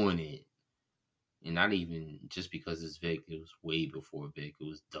doing it, and not even just because it's Vic. It was way before Vic. It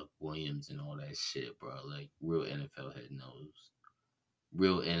was Doug Williams and all that shit, bro. Like, real NFL head knows.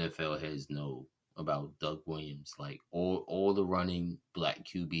 Real NFL heads know about Doug Williams, like all the running black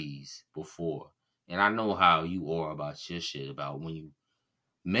QBs before. And I know how you are about your shit, about when you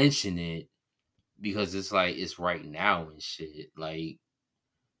mention it, because it's like it's right now and shit. Like,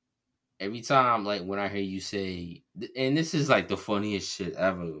 every time, like, when I hear you say, and this is like the funniest shit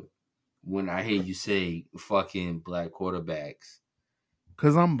ever, when I hear you say fucking black quarterbacks.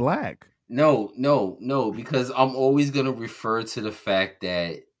 Because I'm black. No, because I'm always gonna refer to the fact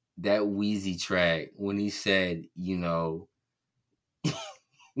that Wheezy track, when he said, you know,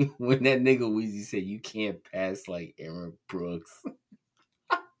 when that nigga Wheezy said you can't pass like Aaron Brooks.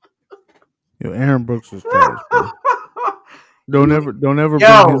 Yo, Aaron Brooks is trash, bro. Don't ever bring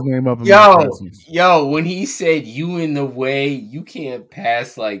his name up in my presence. Yo, when he said you in the way, you can't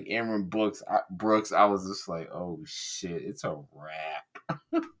pass like Aaron Brooks, I was just like, oh shit, it's a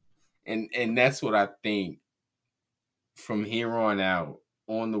wrap. And that's what I think from here on out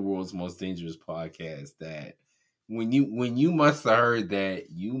on the World's Most Dangerous Podcast, that when you must have heard that,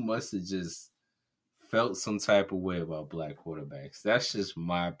 you must have just felt some type of way about black quarterbacks. That's just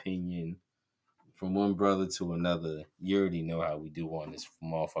my opinion. From one brother to another, you already know how we do on this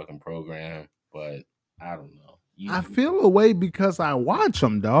motherfucking program, but I don't know. I feel a way because I watch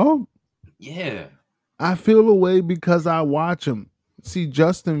them, dog. Yeah. I feel a way because I watch them. See,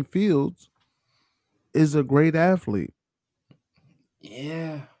 Justin Fields is a great athlete.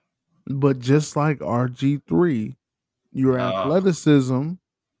 Yeah. But just like RG3, your athleticism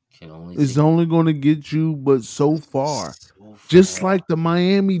is only going to get you but so far. Just like the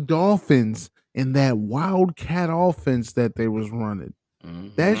Miami Dolphins and that wildcat offense that they was running.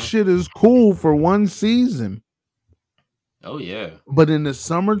 That shit is cool for one season. Oh yeah. But in the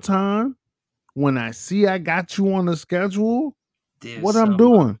summertime, when I see I got you on the schedule, what I'm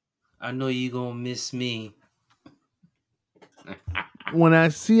doing? I know you gonna miss me. When I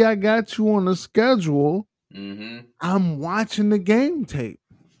see I got you on the schedule, I'm watching the game tape.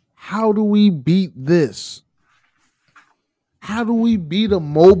 How do we beat this? How do we beat a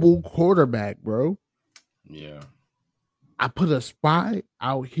mobile quarterback, bro? Yeah. I put a spy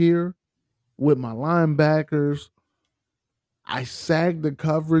out here with my linebackers. I sagged the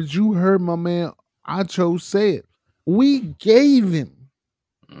coverage. You heard my man Acho say it. We gave him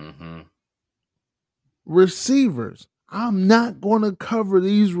receivers. I'm not going to cover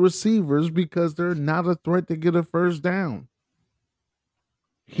these receivers because they're not a threat to get a first down.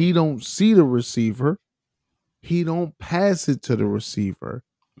 He don't see the receiver. He don't pass it to the receiver.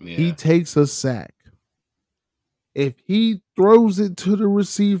 Yeah. He takes a sack. If he throws it to the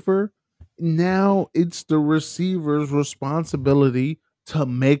receiver, now it's the receiver's responsibility to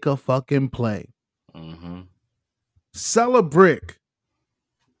make a fucking play. Sell a brick.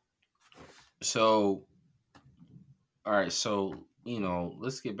 So, all right. So,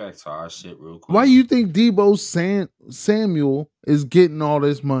 let's get back to our shit real quick. Why you think Debo Samuel is getting all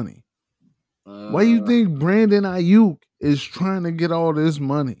this money? Why you think Brandon Ayuk is trying to get all this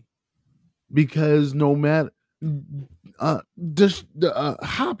money? Because no matter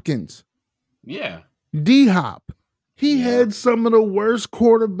Hopkins, D-Hop, he had some of the worst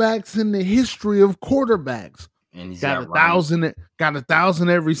quarterbacks in the history of quarterbacks. And he's got 1,000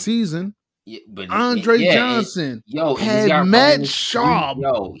 every season. Yeah, but Andre Johnson had Matt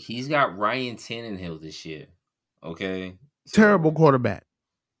Schaub. He's got Ryan Tannehill this year. Okay, terrible quarterback.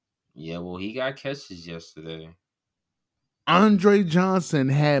 Yeah, well, he got catches yesterday. Andre Johnson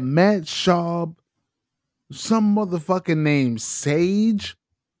had Matt Schaub, some motherfucking name Sage.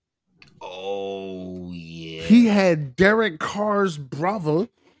 Oh yeah. He had Derek Carr's brother,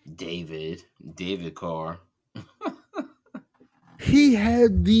 David Carr. He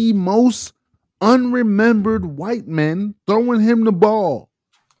had the most unremembered white men throwing him the ball.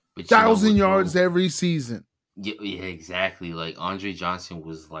 1,000 yards every season. Yeah, exactly. Like Andre Johnson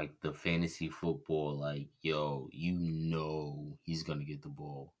was like the fantasy football. Like, he's gonna get the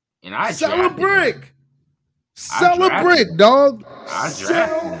ball. And I sell a brick. Sell a brick, dog.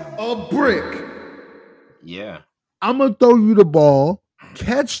 Sell a brick. Yeah. I'm gonna throw you the ball,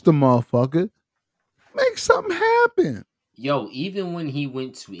 catch the motherfucker, make something happen. Yo, even when he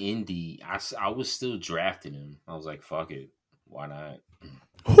went to Indy, I was still drafting him. I was like, fuck it. Why not?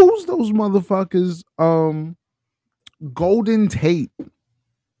 Who's those motherfuckers? Golden Tate.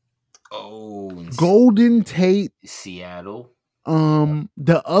 Oh, Golden Tate. Seattle.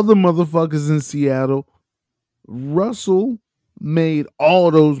 The other motherfuckers in Seattle. Russell made all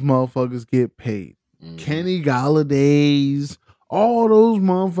those motherfuckers get paid. Kenny Galladay's. All those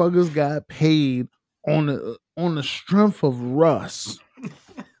motherfuckers got paid on the strength of Russ.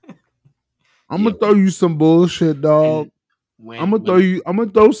 I'm gonna throw you some bullshit, dog. I'm gonna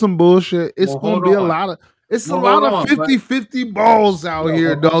throw some bullshit. It's gonna be a lot of 50-50 balls out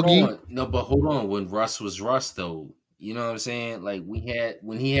here, doggy. No, but hold on. When Russ was Russ, though, you know what I'm saying? Like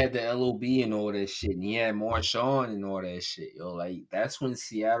when he had the LOB and all that shit, and he had Marshawn and all that shit, like that's when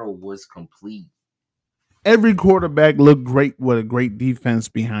Seattle was complete. Every quarterback looked great with a great defense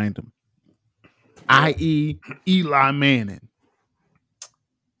behind him. I.e. Eli Manning.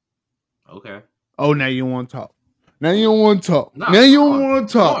 Okay. Oh, now you want to talk. Now you don't want to talk. Now you don't want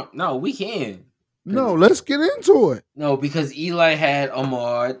to talk. No, we can. No, let's get into it. No, because Eli had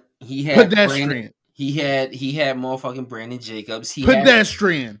Ahmad. He had pedestrian. Brandon, he had motherfucking Brandon Jacobs.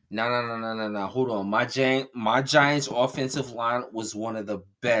 Pedestrian. No. Hold on. My Giants offensive line was one of the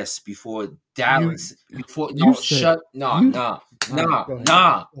best before Dallas. Get shit off,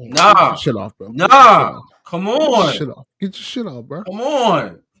 bro. Come on. Get your shit off, bro. Come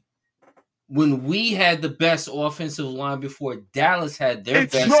on. When we had the best offensive line before Dallas had their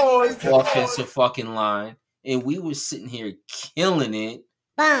best offensive fucking line, and we were sitting here killing it.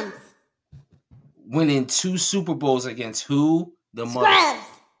 Bums. Winning 2 Super Bowls against who? The Scrubs.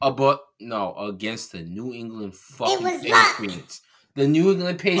 Against the New England fucking Patriots. The New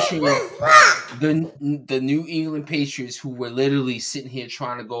England Patriots. The New England Patriots, who were literally sitting here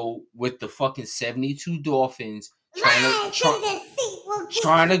trying to go with the fucking 72 Dolphins,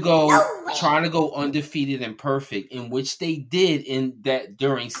 trying to go undefeated and perfect, in which they did in that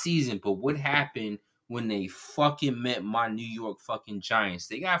during season. But what happened when they fucking met my New York fucking Giants.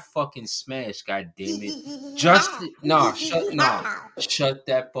 They got fucking smashed, god damn it. Shut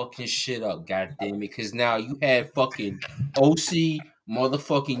that fucking shit up, god damn it. Because now you had fucking OC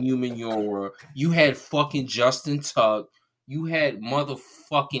motherfucking Human Euro. You had fucking Justin Tuck. You had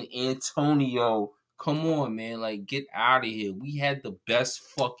motherfucking Antonio. Come on, man. Like, get out of here. We had the best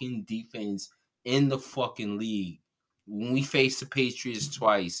fucking defense in the fucking league. When we faced the Patriots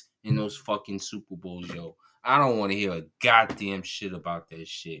twice in those fucking Super Bowls, yo. I don't want to hear a goddamn shit about that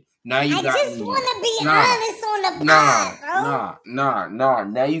shit. Now you got I just me. want to be honest on the pod, Nah.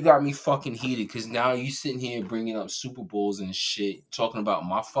 Now you got me fucking heated because now you sitting here bringing up Super Bowls and shit, talking about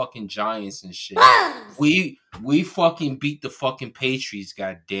my fucking Giants and shit. We fucking beat the fucking Patriots,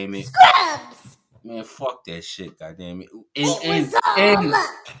 god damn it. Scrubs. Man, fuck that shit, goddamn it.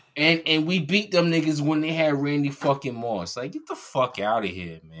 And we beat them niggas when they had Randy fucking Moss. Like, get the fuck out of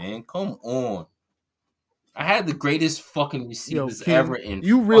here, man. Come on. I had the greatest fucking receivers ever in.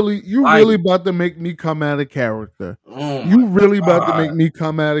 You really about to make me come out of character. You really about to make me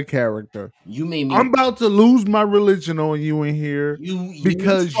come out of character. You made me. I'm about to lose my religion on you in here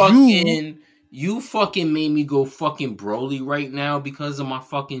because you fucking made me go fucking Broly right now because of my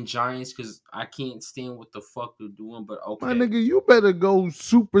fucking Giants, because I can't stand what the fuck they're doing, but okay. My nigga, you better go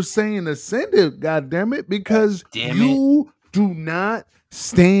Super Saiyan Ascended, goddammit, because you do not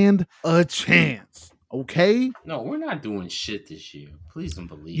stand a chance, okay? No, we're not doing shit this year. Please don't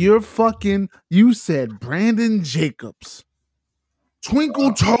believe you said Brandon Jacobs,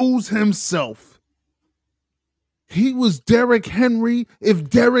 Twinkle Toes himself. He was Derrick Henry if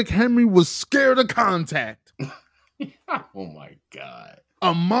Derrick Henry was scared of contact. Oh my God.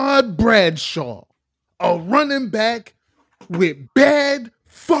 Ahmad Bradshaw, a running back with bad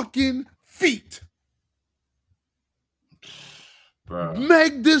fucking feet. Bro.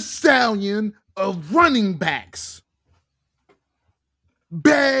 Meg Thee Stallion of running backs.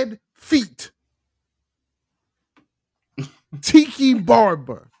 Bad feet. Tiki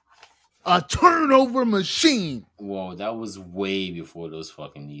Barber. A turnover machine. Whoa, that was way before those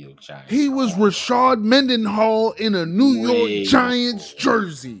fucking New York Giants. He was Rashad Mendenhall in a New York Giants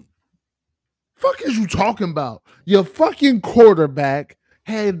jersey. Fuck is you talking about? Your fucking quarterback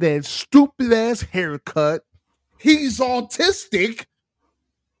had that stupid ass haircut. He's autistic.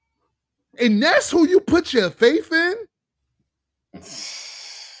 And that's who you put your faith in?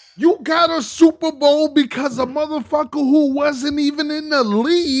 You got a Super Bowl because a motherfucker who wasn't even in the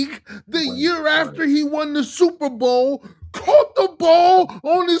league the year after he won the Super Bowl caught the ball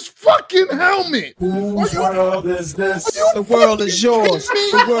on his fucking helmet. Whose world is this? The world is yours.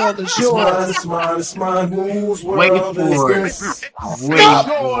 The world is yours. It's mine. Whose world is this? Stop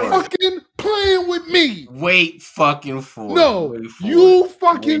fucking playing with me. Wait fucking for No, you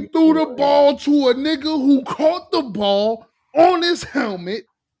fucking threw the ball to a nigga who caught the ball on his helmet.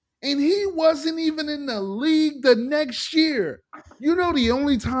 And he wasn't even in the league the next year. You know, the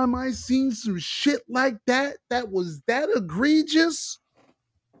only time I seen some shit like that was that egregious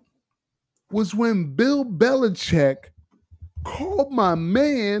was when Bill Belichick called my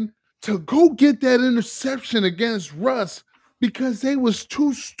man to go get that interception against Russ because they was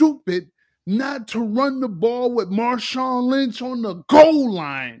too stupid not to run the ball with Marshawn Lynch on the goal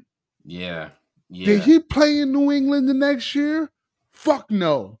line. Yeah. Did he play in New England the next year? Fuck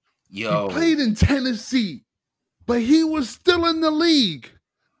no. Yo. He played in Tennessee, but he was still in the league,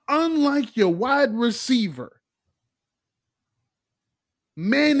 unlike your wide receiver.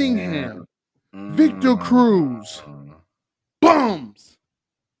 Manningham, Victor Cruz, bums.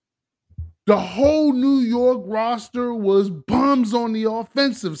 The whole New York roster was bums on the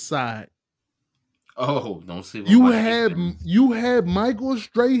offensive side. Oh, don't sleep on You had Michael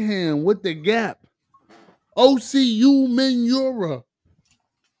Strahan with the gap. OCU Menura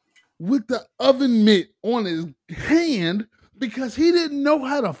with the oven mitt on his hand because he didn't know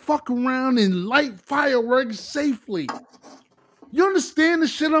how to fuck around and light fireworks safely. You understand the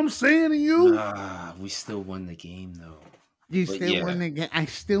shit I'm saying to you? We still won the game though. You still won the game. I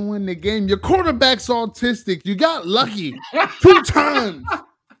still won the game. Your quarterback's autistic. You got lucky 2 times.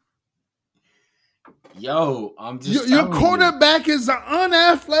 Yo, I'm just your quarterback is an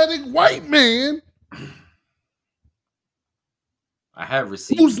unathletic white man. I have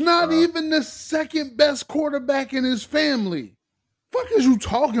received. Who's not even the second best quarterback in his family. Fuck is you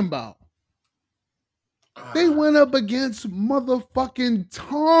talking about? They went up against motherfucking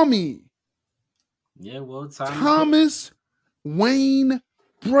Tommy. Yeah, well, Thomas Wayne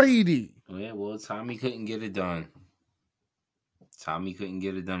Brady. Yeah, well, Tommy couldn't get it done. Tommy couldn't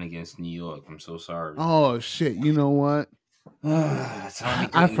get it done against New York. I'm so sorry. Oh, shit. You know what?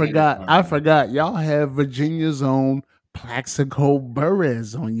 I forgot. Y'all have Virginia's own Plaxico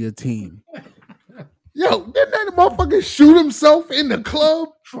Burress on your team. Yo, didn't that motherfucker shoot himself in the club?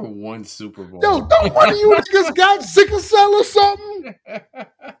 For one Super Bowl. Yo, don't one of you niggas got sickle cell or something?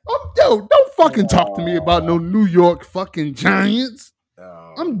 Yo, don't fucking talk to me about no New York fucking Giants.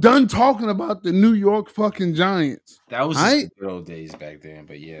 I'm done talking about the New York fucking Giants. That was just the good old days back then,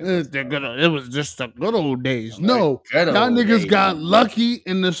 but yeah. It was just the good old days. Good No, old y'all niggas days. got lucky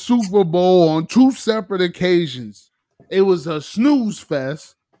in the Super Bowl on 2 separate occasions. It was a snooze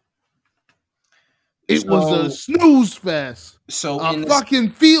fest. It was a snooze fest. So a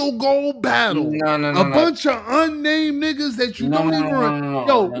fucking field goal battle. No, bunch of unnamed niggas that you don't even remember.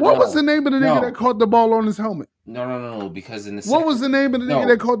 Yo, what was the name of the nigga that caught the ball on his helmet? No, because in the what was the name of the nigga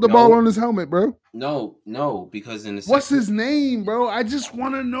that caught the ball on his helmet, bro? No, because in the what's his name, bro? I just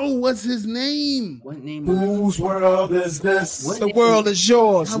want to know what's his name. What name? Whose world is this? The world is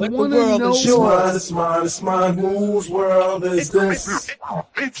yours. I The wanna world know- is yours. It's mine, it's mine. Whose world is this?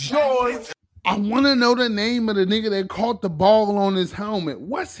 It's yours. I want to know the name of the nigga that caught the ball on his helmet.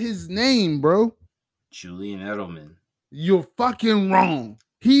 What's his name, bro? Julian Edelman. You're fucking wrong.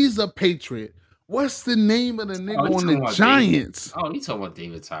 He's a Patriot. What's the name of the nigga on the Giants? You talking about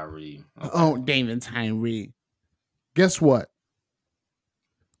David Tyree. Okay. Oh, David Tyree. Guess what?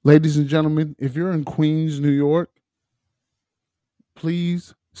 Ladies and gentlemen, if you're in Queens, New York,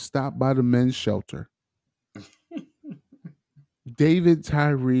 please stop by the men's shelter. David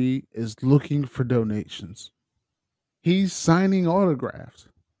Tyree is looking for donations. He's signing autographs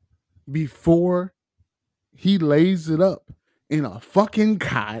before he lays it up in a fucking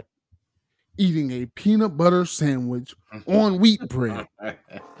cot eating a peanut butter sandwich on wheat bread.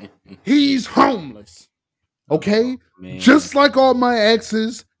 He's homeless. Okay? Just like all my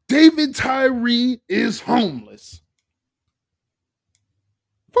exes, David Tyree is homeless.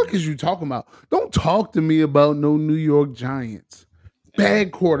 Fuck is you talking about? Don't talk to me about no New York Giants.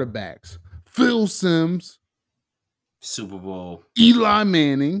 Bad quarterbacks. Phil Simms. Super Bowl. Eli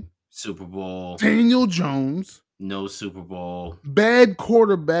Manning. Super Bowl. Daniel Jones. No Super Bowl. Bad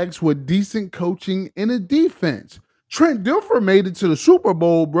quarterbacks with decent coaching and a defense. Trent Dilfer made it to the Super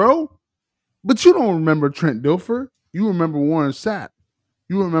Bowl, bro. But you don't remember Trent Dilfer. You remember Warren Sapp.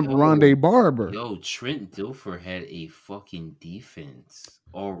 You remember Rondé Barber. Yo, Trent Dilfer had a fucking defense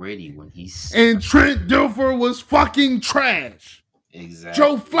already when he's... And Trent Dilfer was fucking trash. Exactly.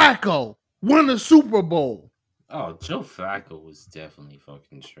 Joe Flacco won a Super Bowl. Oh, Joe Flacco was definitely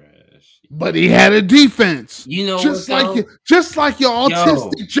fucking trash. But he had a defense. You know just what, like your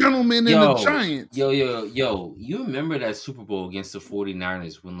autistic gentleman in the Giants. Yo. You remember that Super Bowl against the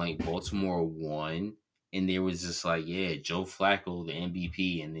 49ers when like Baltimore won and they was just like, yeah, Joe Flacco, the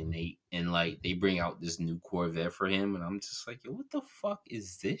MVP, and then they bring out this new Corvette for him, and I'm just like, yo, what the fuck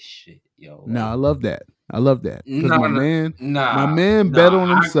is this shit, yo? No, I love that. Because my man bet on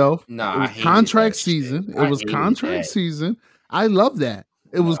himself. It was contract season. Shit. It was contract season. I love that.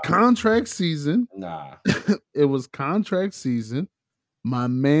 It was contract season. It was contract season. My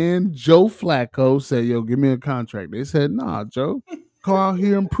man Joe Flacco said, yo, give me a contract. They said, nah, Joe, go out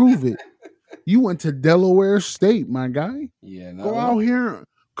here and prove it. You went to Delaware State, my guy. Yeah, Go out here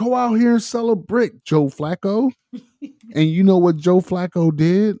and sell a brick, Joe Flacco. And you know what Joe Flacco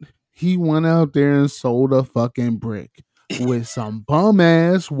did? He went out there and sold a fucking brick with some bum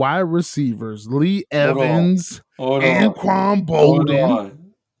ass wide receivers, Lee Evans, Anquan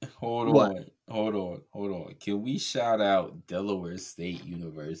Bolden. Hold on. Can we shout out Delaware State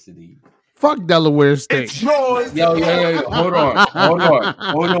University? Fuck Delaware State. Yo. Hold on.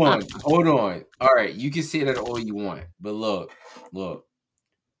 All right, you can say that all you want, but look.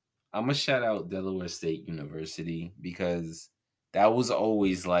 I'm gonna shout out Delaware State University because that was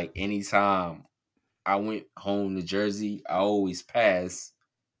always like anytime I went home to Jersey, I always passed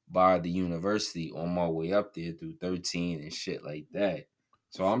by the university on my way up there through 13 and shit like that.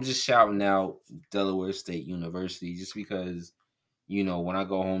 So I'm just shouting out Delaware State University just because, you know, when I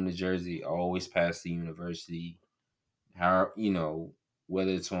go home to Jersey, I always pass the university. How, you know,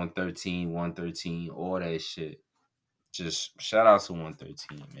 whether it's on 13, 113, all that shit. Just shout out to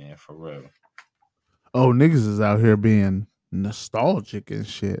 113, man, for real. Oh, niggas is out here being nostalgic and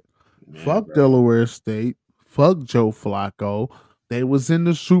shit. Yeah, Fuck bro. Delaware State. Fuck Joe Flacco. They was in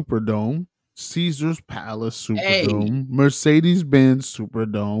the Superdome, Caesar's Palace Superdome, Mercedes-Benz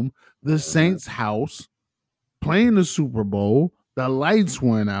Superdome, the Saints house, playing the Super Bowl. The lights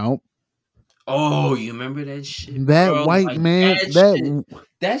went out. Oh, you remember that shit? That bro? white Like, man,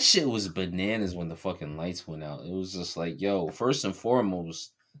 that shit was bananas when the fucking lights went out. It was just like, yo, first and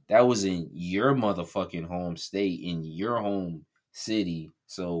foremost, That was in your motherfucking home state, in your home city.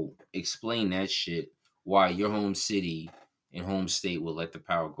 So explain that shit. Why your home city and home state will let the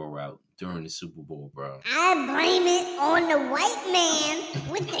power go out during the Super Bowl, bro. I blame it on the white man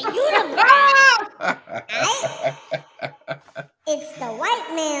with the unibrow. Right? It's the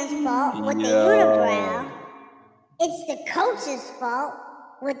white man's fault with the unibrow. It's the coach's fault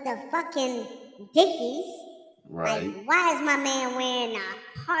with the fucking dickies. Right. Like, why is my man wearing the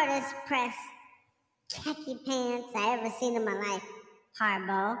hardest pressed khaki pants I ever seen in my life?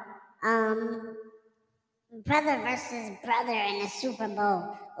 Harbaugh. Brother versus brother in the Super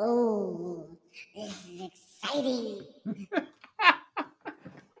Bowl. Ooh, this is exciting.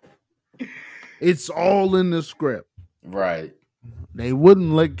 It's all in the script. Right. They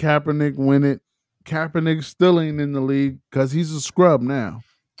wouldn't let Kaepernick win it. Kaepernick still ain't in the league because he's a scrub now.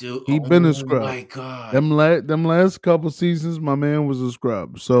 Dude, He been a scrub. Oh my god. Them last couple seasons, my man was a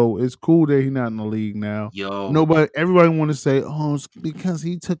scrub. So it's cool that he's not in the league now. Yo. Everybody want to say, oh, it's because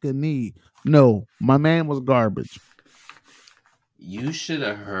he took a knee. No, my man was garbage. You should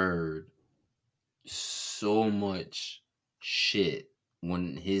have heard so much shit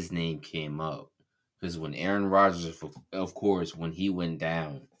when his name came up. Because when Aaron Rodgers, of course, when he went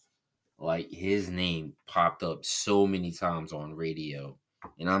down, like his name popped up so many times on radio.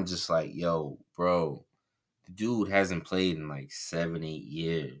 And I'm just like, yo, bro, the dude hasn't played in like 7-8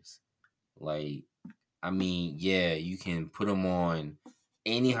 years. Like, I mean, yeah, you can put him on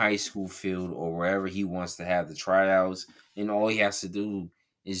any high school field or wherever he wants to have the tryouts, and all he has to do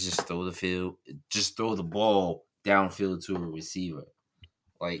is just throw the ball downfield to a receiver.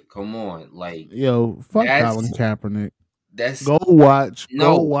 Like, come on, like, yo, fuck Colin Kaepernick. That's go watch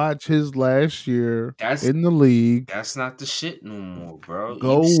his last year in the league. That's not the shit no more, bro.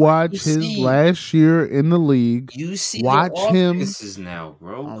 Go watch his last year in the league. You see, watch him now,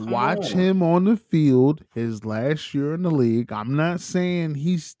 bro. Watch him on the field. His last year in the league. I'm not saying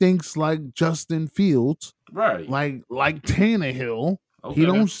he stinks like Justin Fields, right? Like Tannehill. Okay. He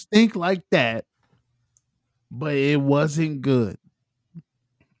don't stink like that. But it wasn't good.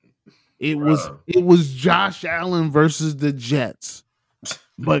 It was Josh Allen versus the Jets.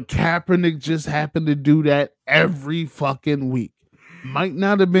 But Kaepernick just happened to do that every fucking week. Might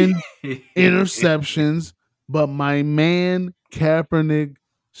not have been interceptions, but my man Kaepernick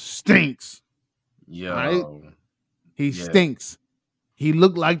stinks. Yeah. Right? He stinks. He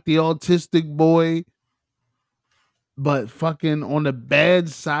looked like the autistic boy, but fucking on the bad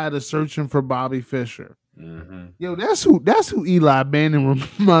side of Searching for Bobby Fischer. Mm-hmm. Yo, that's who Eli Manning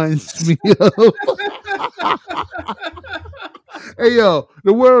reminds me of. Hey, yo,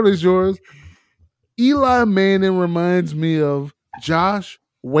 the world is yours. Eli Manning reminds me of Josh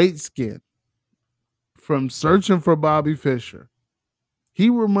Waitskin from Searching for Bobby Fischer. He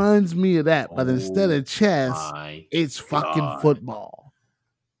reminds me of that, but instead of chess, it's fucking football.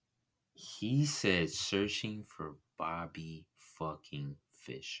 He said Searching for Bobby fucking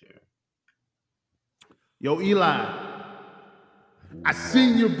Fischer. Yo, Eli, I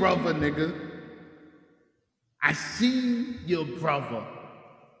seen your brother, nigga. I seen your brother.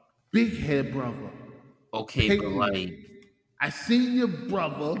 Big head brother. Okay, Peyton. but like... I seen your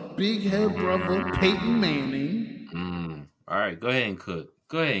brother, big head brother, Peyton Manning. All right, go ahead and cook.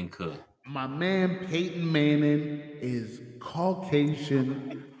 My man Peyton Manning is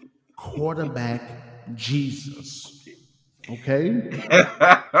Caucasian quarterback Jesus. Okay?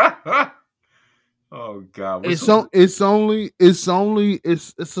 Oh God! It's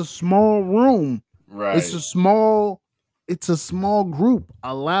a small room. Right. It's a small group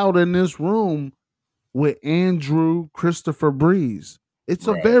allowed in this room with Andrew Christopher Breeze. It's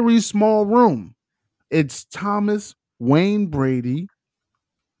a very small room. It's Thomas Wayne Brady.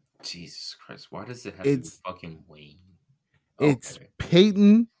 Jesus Christ! Why does it have to be fucking Wayne? It's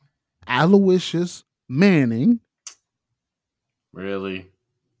Peyton Aloysius Manning. Really?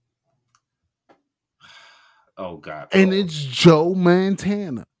 Oh God! And it's Joe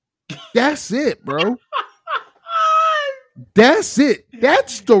Montana. That's it, bro. That's it.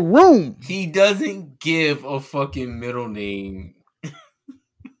 That's the room. He doesn't give a fucking middle name.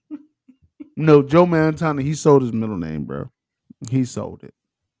 No, Joe Montana, he sold his middle name, bro. He sold it.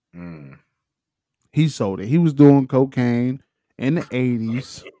 He sold it. He was doing cocaine in the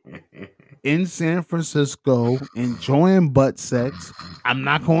 80s in San Francisco, enjoying butt sex. I'm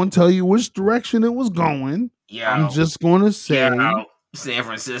not going to tell you which direction it was going. Yeah. I'm just going to say San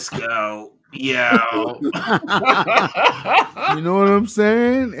Francisco. Yeah. You know what I'm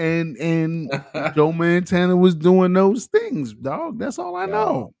saying? And Joe Montana was doing those things, dog. That's all I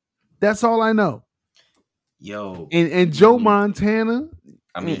know. That's all I know. Yo. And Joe Montana,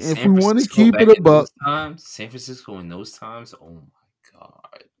 I mean, If San we want to Francisco keep back it a in those buck, times, San Francisco in those times, oh my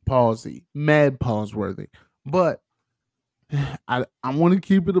god. palsy, mad pause worthy. But I want to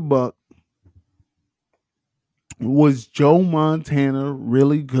keep it a buck. Was Joe Montana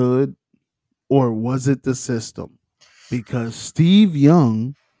really good, or was it the system? Because Steve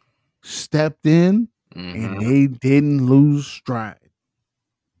Young stepped in and they didn't lose stride.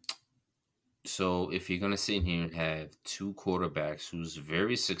 So if you're gonna sit here and have two quarterbacks who's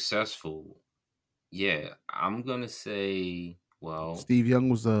very successful, yeah, I'm gonna say, well, Steve Young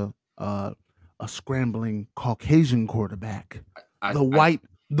was a scrambling Caucasian quarterback. I-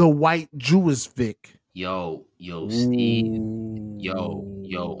 the white Jewish Vic. yo, Steve,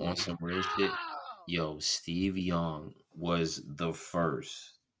 yo, on some real shit, yo, Steve Young was the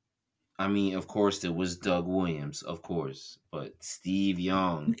first. I mean, of course, there was Doug Williams, of course, but Steve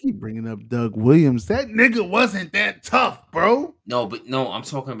Young. You keep bringing up Doug Williams. That nigga wasn't that tough, bro. No, I'm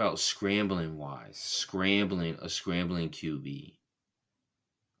talking about scrambling wise, scrambling QB.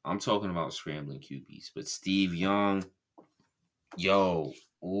 I'm talking about scrambling QBs, but Steve Young, yo,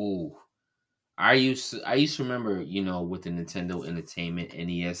 ooh. I used to remember, with the Nintendo Entertainment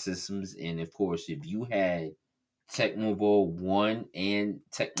NES systems, and of course, if you had Tecmo Bowl 1 and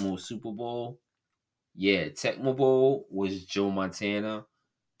Tecmo Super Bowl, yeah, Tecmo Bowl was Joe Montana,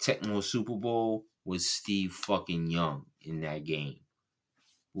 Tecmo Super Bowl was Steve fucking Young in that game.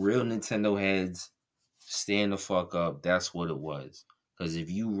 Real Nintendo heads, stand the fuck up. That's what it was. Because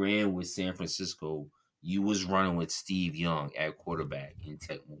if you ran with San Francisco, you was running with Steve Young at quarterback in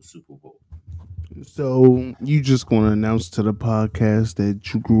Tecmo Super Bowl. So you just gonna announce to the podcast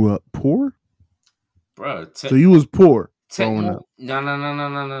that you grew up poor? Bruh, so you was poor growing Tecmo, up.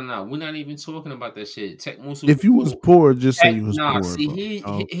 No. We're not even talking about that shit. Tecmo Super If you was poor, just say you was poor. See,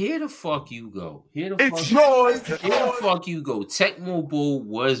 bro. here the fuck you go. Here the It's yours. fuck you go. Tecmo Bowl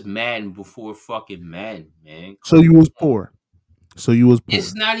was Madden before fucking Madden, man. So you was poor.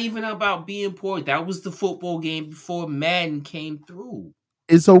 It's not even about being poor. That was the football game before Madden came through.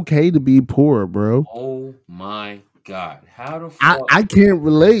 It's okay to be poor, bro. Oh my god. How the fuck? I can't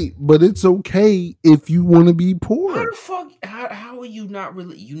relate, but it's okay if you want to be poor. How the fuck? How are you not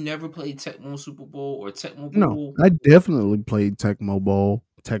really? You never played Tecmo Super Bowl or Tecmo Bowl? No, I definitely played Tecmo Bowl,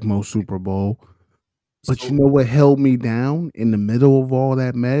 Tecmo Super Bowl. But you know what held me down in the middle of all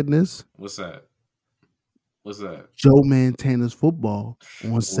that madness? What's that? Joe Montana's football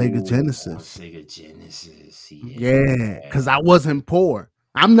on Sega Genesis. On Sega Genesis. Yeah, because I wasn't poor.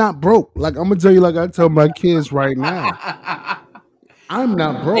 I'm not broke. Like, I'm gonna tell you, like I tell my kids right now. I'm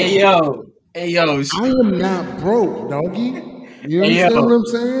not broke. Hey yo. I am not broke, doggy. You Hey, understand yo. what I'm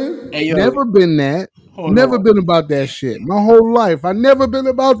saying? Hey, yo. Never been that. Hold Never on. been about that shit. My whole life. I never been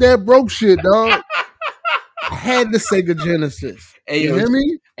about that broke shit, dog. I had the Sega Genesis. Hey, You yo, hear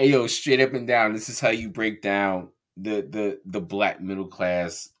me? Hey yo, straight up and down. This is how you break down the black middle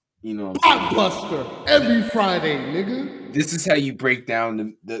class. You know what I'm saying? Blockbuster every Friday, nigga. This is how you break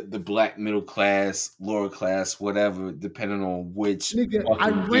down the black middle class, lower class, whatever, depending on which. Nigga, I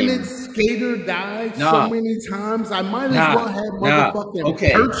fucking rented game. Skater Die Nah. so many times. I might as Nah. well have Nah. motherfucking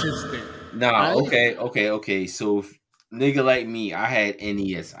Okay. purchased it. Nah, right? okay. So, if, nigga like me, I had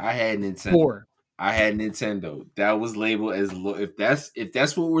NES, I had Nintendo, Poor. I had Nintendo. That was labeled as low. If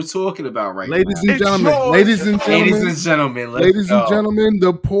that's what we're talking about right Ladies now. and gentlemen, ladies and gentlemen,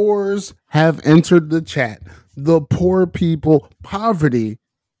 the poors have entered the chat. The poor people, poverty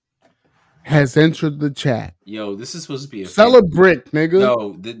has entered the chat. Yo, this is supposed to be a Sell a brick, nigga.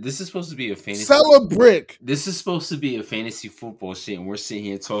 No, this is supposed to be a fantasy. Sell a brick. This is supposed to be a fantasy football shit, and we're sitting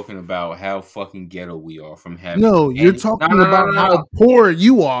here talking about how fucking ghetto we are from having. No, you're talking about how poor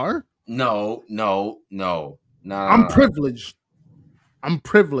you are. No. I'm privileged. I'm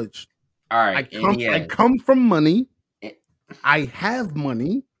privileged. All right, I come from money. I have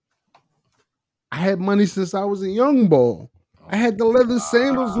money. I had money since I was a young boy. I had the leather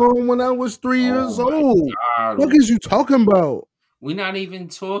sandals on when I was 3 years old. What is you talking about? We're not even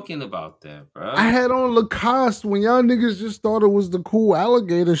talking about that, bro. I had on Lacoste when y'all niggas just thought it was the cool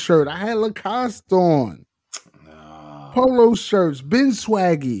alligator shirt. I had Lacoste on. Polo shirts, been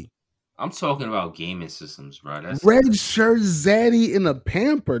swaggy. I'm talking about gaming systems, bro. That's Red shirt, zaddy in a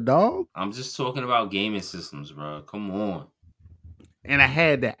pamper, dog. I'm just talking about gaming systems, bro. Come on. And I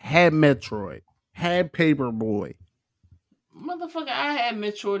had that. Had Metroid. Had Paperboy. Motherfucker, I had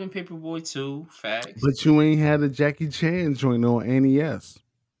Metroid and Paperboy too. Facts. But you ain't had a Jackie Chan joint on NES.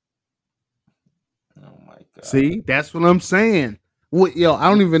 Oh my god. See, that's what I'm saying. What, yo, I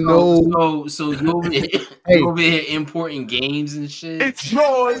don't even know. So you over here, you over here importing games and shit. It's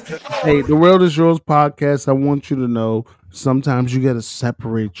yours. Hey, the World is Yours podcast. I want you to know Sometimes you got to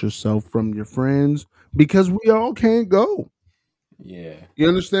separate yourself from your friends because we all can't go. Yeah. You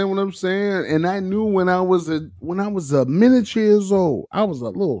understand what I'm saying? And I knew when I was a minute years old, I was a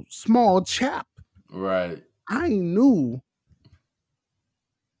little small chap. Right. I knew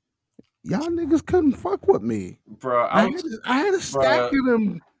y'all niggas couldn't fuck with me. Bro, I had a stack of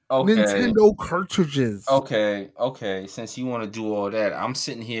them Nintendo cartridges. Okay. Since you want to do all that, I'm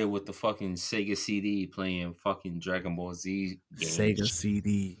sitting here with the fucking Sega CD playing fucking Dragon Ball Z games.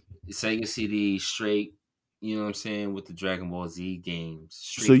 Sega CD straight, you know what I'm saying, with the Dragon Ball Z games.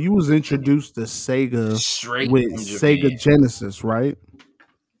 So you was introduced to Sega with Sega Genesis, right?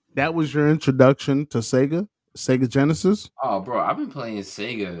 That was your introduction to Sega Genesis? Oh, bro, I've been playing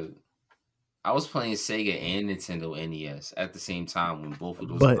Sega. I was playing Sega and Nintendo NES at the same time when both of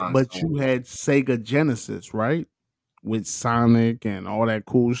those But you had Sega Genesis, right? With Sonic and all that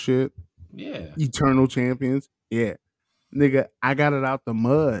cool shit. Yeah. Eternal Champions. Yeah. Nigga, I got it out the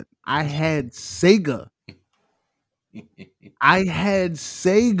mud. I had Sega.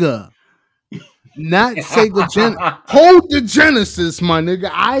 Not Sega Hold the Genesis, my nigga.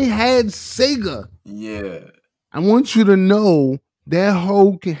 I had Sega. Yeah. I want you to know that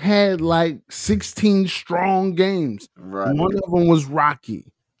hoe had like 16 strong games. Right. One of them was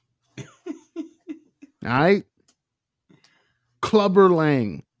Rocky. All right. Clubber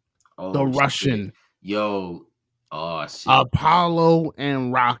Lang, the Russian. Yo. Oh, shit. Apollo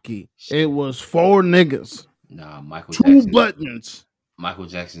and Rocky. It was 4 niggas. Nah, Michael 2 Jackson. buttons. Michael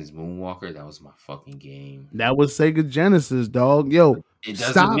Jackson's Moonwalker, that was my fucking game. That was Sega Genesis, dog. Yo, it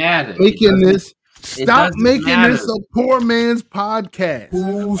doesn't matter. Stop making this a poor man's podcast.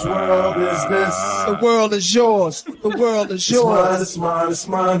 Whose world is this? The world is yours. The world is yours. It's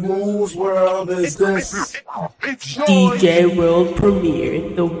mine. Whose world is this? DJ World Premiere.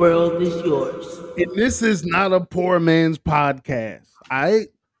 The world is yours. And this is not a poor man's podcast. I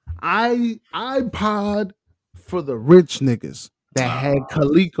pod for the rich niggas that had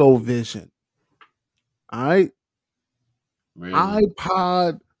ColecoVision. All right. Really?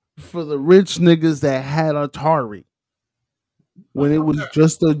 iPod for the rich niggas that had Atari when it was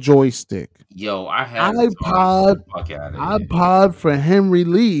just a joystick. Yo, I had iPod for Henry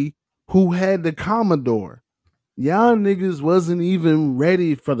Lee, who had the Commodore. Y'all niggas wasn't even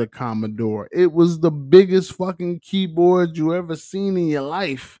ready for the Commodore. It was the biggest fucking keyboard you ever seen in your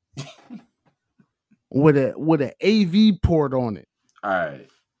life. With a AV port on it. All right.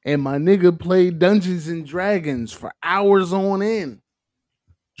 And my nigga played Dungeons and Dragons for hours on end.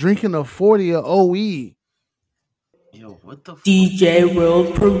 Drinking a 40 of OE. Yo, what the DJ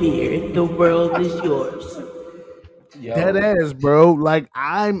World Premiere. The world is yours. Yo. That ass, bro. Like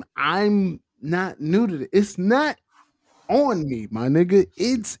I'm not new to it. It's not on me, my nigga.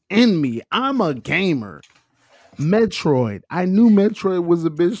 It's in me. I'm a gamer. Metroid. I knew Metroid was a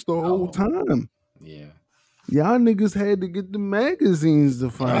bitch the whole time. Yeah. Y'all niggas had to get the magazines to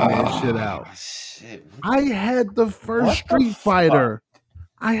find that shit out. Shit. I had the first Street Fighter.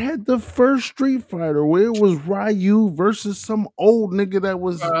 I had the first Street Fighter where it was Ryu versus some old nigga that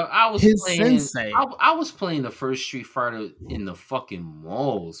was sensei. I was playing the first Street Fighter in the fucking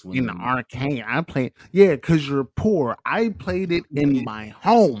malls. In the arcade. I played, because you're poor. I played it in my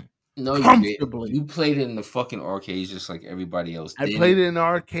home. No, comfortably. You played it in the fucking arcades just like everybody else did. I played it in the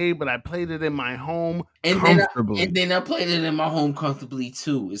arcade, but I played it in my home comfortably. Then I played it in my home comfortably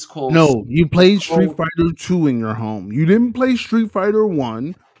too. It's called... No, you played Street Fighter 2 in your home. You didn't play Street Fighter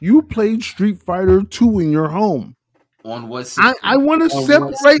 1. You played Street Fighter 2 in your home. On what system? I want to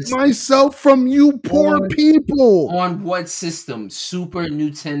separate myself from you poor people. On what system? Super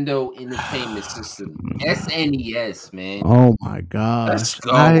Nintendo Entertainment System. SNES, man. Oh my gosh. Let's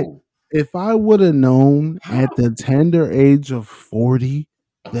go. If I would have known at the tender age of 40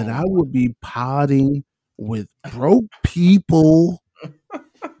 that I would be potting with broke people,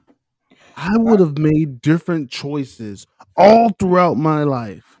 I would have made different choices all throughout my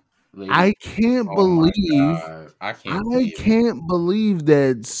life. I can't believe I can't believe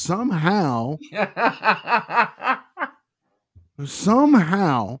that somehow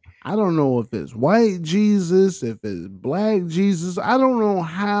I don't know if it's white Jesus, if it's black Jesus, I don't know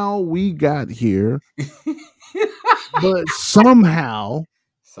how we got here, but somehow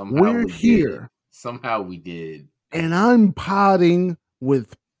we're here. Somehow we did. And I'm potting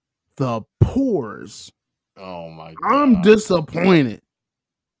with the poors. Oh my God. I'm disappointed.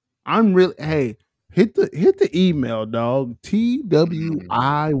 I'm really hit the email, dog.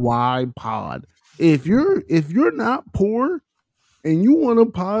 TWIY pod. If you're not poor and you want to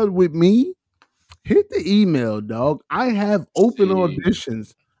pod with me, hit the email, dog. I have open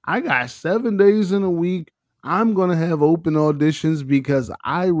auditions. I got 7 days in a week. I'm going to have open auditions because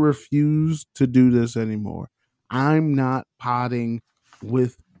I refuse to do this anymore. I'm not potting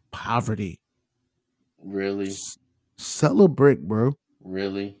with poverty. Really? Sell a brick, bro.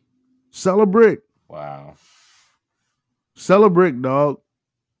 Really? Sell a brick. Wow. Sell a brick, dog.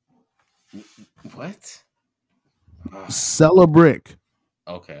 What? Sell a brick.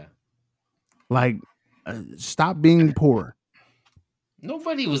 Okay. Like, stop being poor.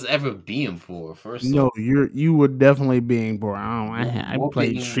 Nobody was ever being poor. First No, off, you were definitely being poor. I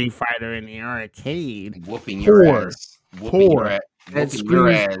played whooping, Street Fighter in the arcade. whooping your Poor, ass, poor. That whooping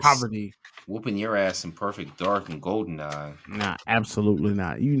your screams ass, poverty. whooping your ass in Perfect Dark and GoldenEye. Nah, absolutely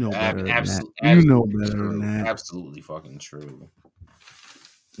not. You know better than that. You Absolutely know better true. than that. Absolutely fucking true.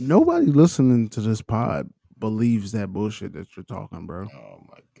 Nobody listening to this pod believes that bullshit that you're talking, bro. Oh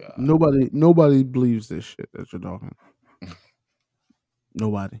my god. Nobody believes this shit that you're talking.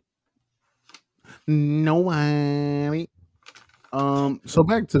 Nobody. So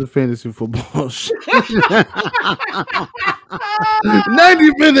back to the fantasy football shit.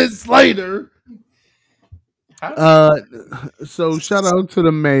 90 minutes later. So shout out to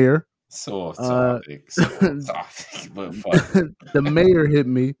the mayor. So off topic. So off topic. But fuck. The mayor hit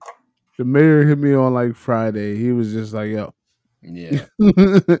me. The mayor hit me on like Friday. He was just like, yo. Yeah.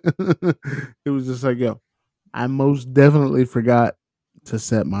 It was just like, yo, I most definitely forgot to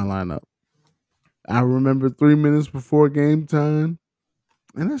set my lineup. I remember 3 minutes before game time,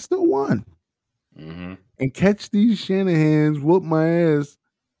 and I still won. Mm-hmm. And catch these Shanahans whoop my ass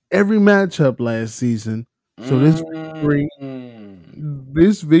every matchup last season. So this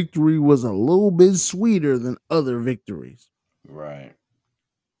victory was a little bit sweeter than other victories. Right.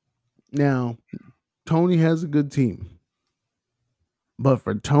 Now, Tony has a good team. But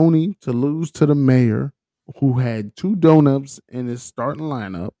for Tony to lose to the mayor, who had 2 donuts in his starting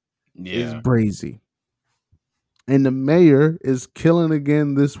lineup, is brazy. And the mayor is killing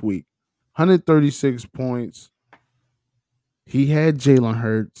again this week. 136 points. He had Jalen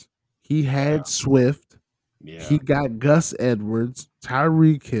Hurts. He had Swift. Yeah. He got Gus Edwards,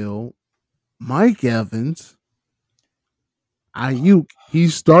 Tyreek Hill, Mike Evans, Ayuk. He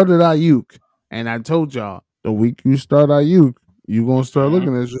started Ayuk. And I told y'all, the week you start Ayuk, you're going to start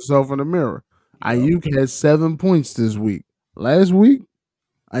looking at yourself in the mirror. Ayuk had 7 points this week. Last week,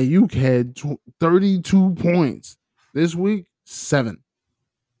 Ayuk had 32 points. This week, 7.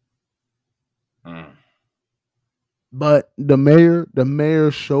 But the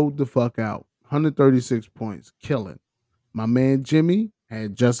mayor showed the fuck out. 136 points, killing. My man Jimmy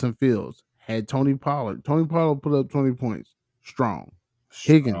had Justin Fields, had Tony Pollard. Tony Pollard put up 20 points, strong.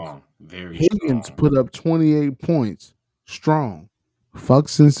 Higgins put up 28 points, strong. Fuck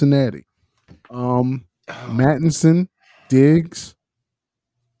Cincinnati. Mattinson, Diggs,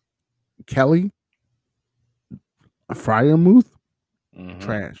 Kelly, Fryermuth,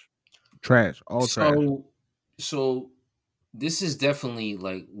 trash, all trash. So this is definitely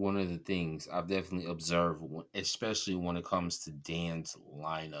like one of the things I've definitely observed, especially when it comes to Dan's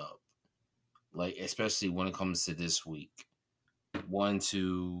lineup. Like, especially when it comes to this week. 1,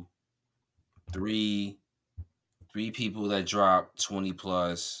 2, 3 people that drop 20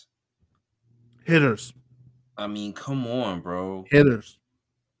 plus hitters. I mean, come on, bro. Hitters.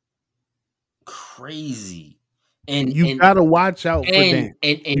 Crazy. And you gotta watch out for Dan.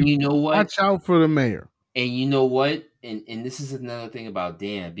 And you know what? Watch out for the mayor. And you know what? And this is another thing about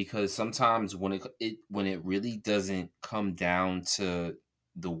Dan, because sometimes when it really doesn't come down to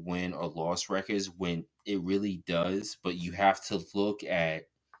the win or loss records, when it really does, but you have to look at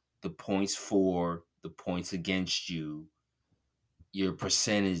the points for, the points against you, your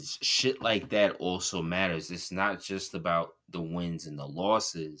percentage, shit like that also matters. It's not just about the wins and the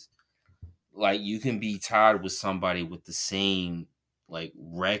losses. Like, you can be tied with somebody with the same like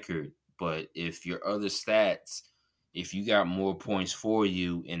record, but if your other stats, if you got more points for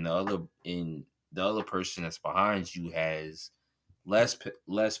you and the other person that's behind you has less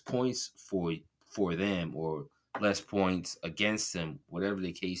points for them, or less points against them, whatever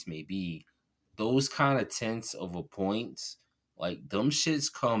the case may be, those kind of tenths of a points, like, them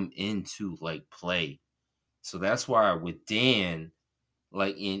shits come into like play. So that's why with Dan,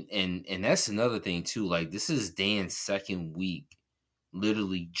 like, and that's another thing too. Like, this is Dan's second week,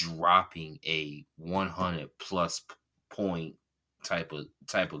 literally dropping a 100 plus point type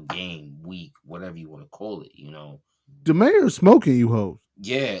of game week, whatever you want to call it. You know, the mayor's smoking you hoes.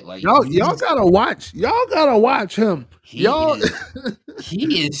 Yeah, like, y'all gotta watch. Y'all gotta watch him. He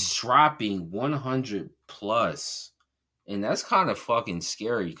is dropping 100 plus. And that's kind of fucking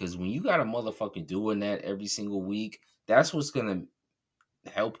scary, because when you got a motherfucker doing that every single week, that's what's gonna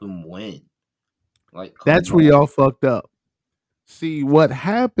help him win. Like, come That's where on. y'all fucked up. See, what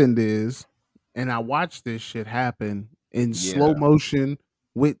happened is, and I watched this shit happen in slow Yeah. motion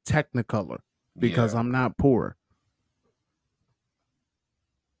with Technicolor because Yeah. I'm not poor.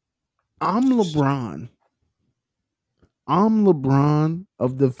 I'm LeBron. I'm LeBron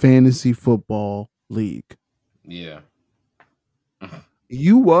of the fantasy football league. Yeah.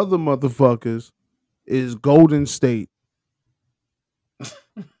 You other motherfuckers is Golden State.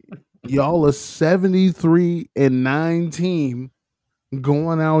 Y'all a 73-9 team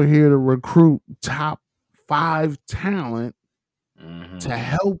going out here to recruit top 5 talent to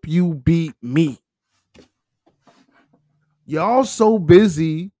help you beat me. Y'all so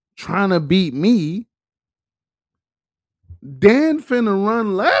busy trying to beat me. Dan finna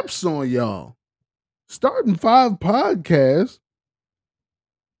run laps on y'all. Starting 5 podcasts.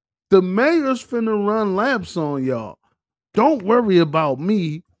 The mayor's finna run laps on y'all. Don't worry about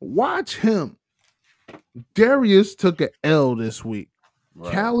me. Watch him. Darius took an L this week.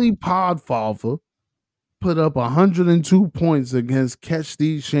 Right. Callie Podfather put up 102 points against Catch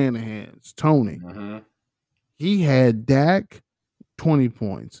These Shanahan's. Tony. He had Dak, 20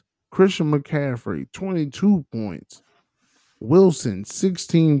 points. Christian McCaffrey, 22 points. Wilson,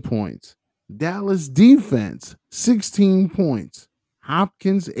 16 points. Dallas defense, 16 points.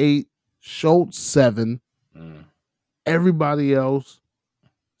 Hopkins, 8. Schultz, 7. Everybody else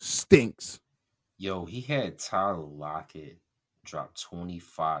stinks. Yo, he had Tyler Lockett drop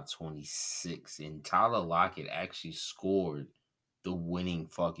 25-26, and Tyler Lockett actually scored the winning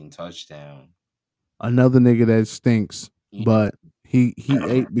fucking touchdown. Another nigga that stinks, but he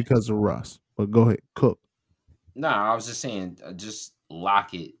ate because of Russ. But go ahead, cook. Nah, I was just saying, just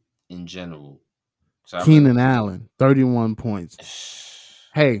Lockett in general. Keenan Allen, 31 points.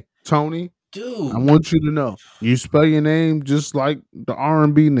 Hey, Tony, dude, I want you to know you spell your name just like the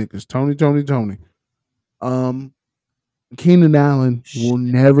R&B niggas. Tony. Keenan Allen will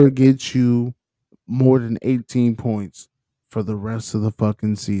never get you more than 18 points for the rest of the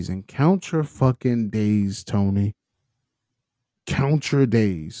fucking season. Count your fucking days, Tony. Count your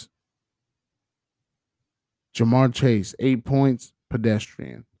days. Jamar Chase, 8 points,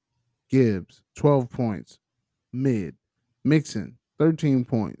 pedestrian. Gibbs, 12 points, mid. Mixon, 13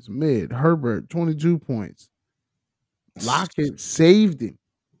 points, mid. Herbert, 22 points. Lockett saved him.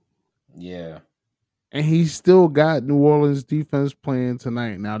 Yeah. And he still got New Orleans defense playing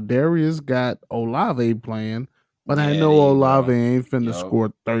tonight. Now, Darius got Olave playing, but I know Olave ain't finna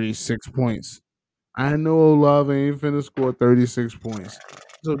score 36 points. I know Olave ain't finna score 36 points.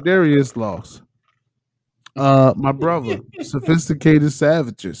 So Darius lost. My brother, Sophisticated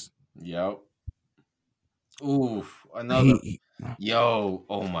Savages. Yep. Oof. Another. Yo,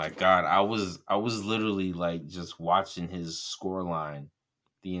 oh my god. I was literally like just watching his score line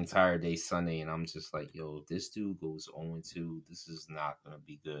the entire day Sunday, and I'm just like, yo, if this dude goes 0-2, this is not gonna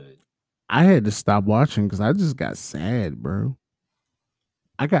be good. I had to stop watching because I just got sad, bro.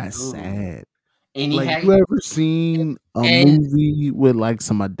 I got sad. And like, you ever seen a movie with like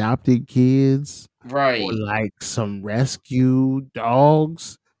some adopted kids? Right. Or like some rescue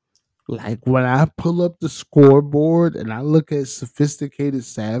dogs? Like when I pull up the scoreboard and I look at Sophisticated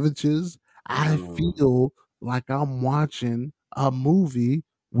Savages, I feel like I'm watching a movie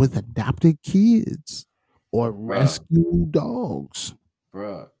with adopted kids or rescue dogs.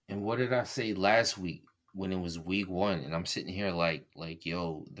 Bruh. And what did I say last week when it was week 1? And I'm sitting here like,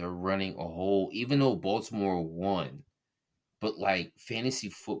 yo, they're running a whole, even though Baltimore won, but like fantasy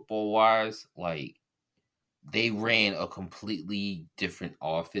football wise, like they ran a completely different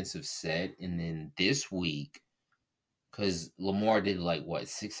offensive set. And then this week, because Lamar did like what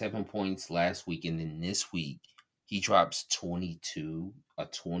 6-7 points last week, and then this week he drops 22, a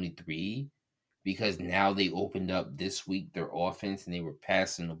 23, because now they opened up this week their offense and they were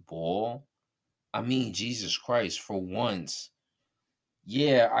passing the ball. I mean, Jesus Christ, for once,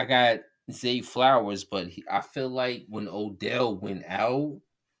 yeah, I got Zay Flowers, but I feel like when Odell went out,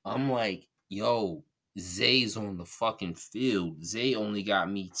 I'm like, yo, Zay's on the fucking field. Zay only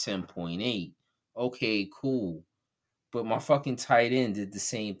got me 10.8. Okay, cool. But my fucking tight end did the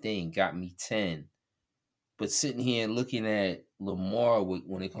same thing, got me 10. But sitting here looking at Lamar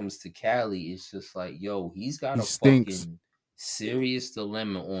when it comes to Cali, it's just like, yo, he's got He a stinks. fucking serious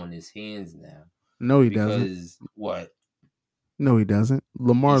dilemma on his hands now. No, he because doesn't. What? No, he doesn't.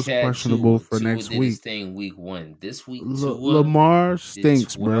 Lamar's He's had questionable for Tua next did week. his thing week 1. This week, Lamar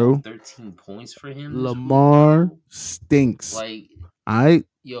stinks, did 12, bro. 13 points for him this Lamar week, stinks. Like, I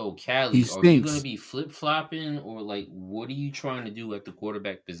yo, he Callie, are you stinks. gonna be flip flopping, or like, what are you trying to do at the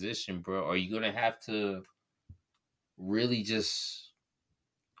quarterback position, bro? Are you gonna have to really just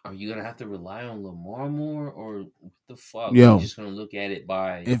Are you gonna have to rely on Lamar more, or what the fuck? Yo, You're just gonna look at it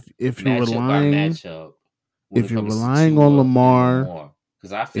by if you're matchup by relying matchup. When if it you're comes to relying Tua on and Lamar,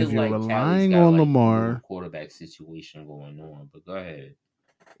 because I feel if you're like Cali's relying got on like a little Lamar, quarterback situation going on. But go ahead.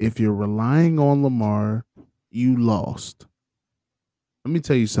 if you're relying on Lamar, you lost. Let me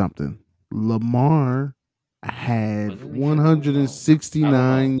tell you something. Lamar had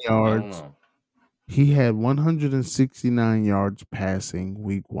 169 yards. He had 169 yards passing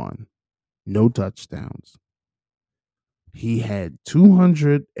week 1. No touchdowns. He had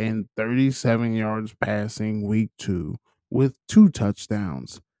 237 yards passing week 2 with 2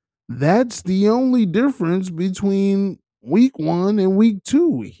 touchdowns. That's the only difference between week 1 and week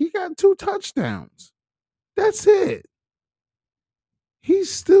 2. He got 2 touchdowns. That's it. He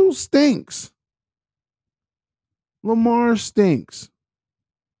still stinks. Lamar stinks.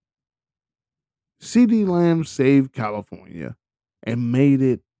 CeeDee Lamb saved California and made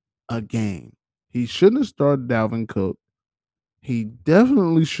it a game. He shouldn't have started Dalvin Cook. He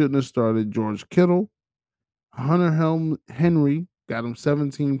definitely shouldn't have started George Kittle. Hunter Henry got him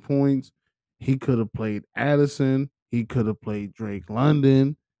 17 points. He could have played Addison. He could have played Drake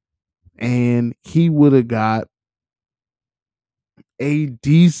London. And he would have got a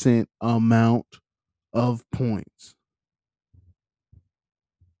decent amount of points.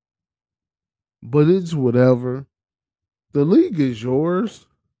 But it's whatever. The league is yours.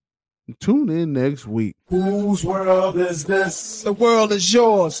 Tune in next week. Whose world is this? The world is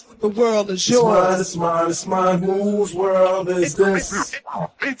yours. The world is yours. It's mine, it's mine. Whose world is this?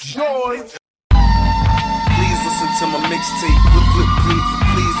 It's yours. Please listen to my mixtape.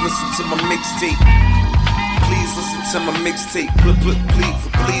 Please listen to my mixtape. Please listen to my mixtape.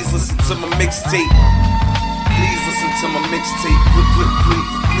 Please listen to my mixtape. Please listen to my mixtape.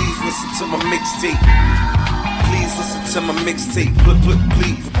 Please listen to my mixtape. Please listen to my mixtape.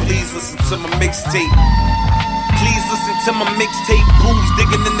 Please listen to my mixtape. Please listen to my mixtape. Booze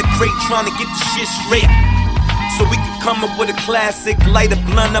digging in the crate, trying to get the shit straight. So we can come up with a classic, light a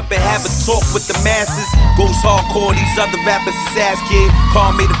blunt up and have a talk with the masses. Goes hardcore, these other rappers is ass kid.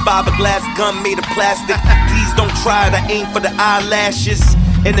 Car made of fiberglass, gun made of plastic. Please don't try to aim for the eyelashes.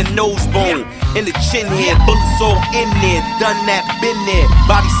 And the nose bone, and the chin hair, bullets all in there, done that, been there.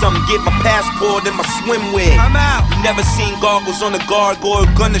 Body something, get my passport and my swimwear. I'm out. You never seen goggles on a gargoyle,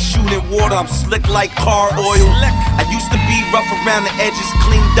 gonna shoot in water, I'm slick like car oil. I used to be rough around the edges,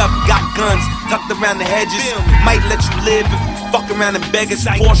 cleaned up, got guns, tucked around the hedges. Might let you live if you fuck around and beg us.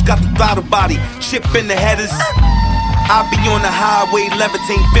 Porsche got the throttle body, chip in the headers. I be on the highway,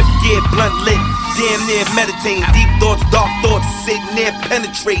 levitating, 5th gear, blunt lit, damn near meditating. Deep thoughts, dark thoughts, sitting there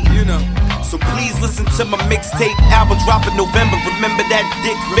penetrating. You know. So please listen to my mixtape. Album drop in November. Remember that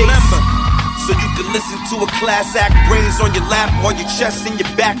dick face. So you can listen to a class act. Brains on your lap, on your chest, in your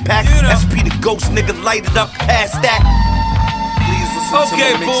backpack. You know. SP the ghost, nigga, light it up past that. Please listen to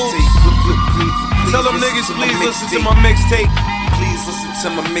my mixtape. Tell them niggas, please listen to my mixtape. Please listen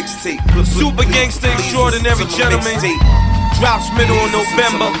to my mixtape. Super gangsta, extraordinary gentleman. Drops middle of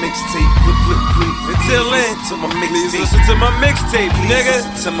November. Until then, please listen to my mixtape, nigga.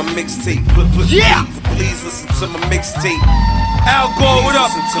 Listen to my mixtape. Yeah. Please listen to my mixtape. Al Gore, what up?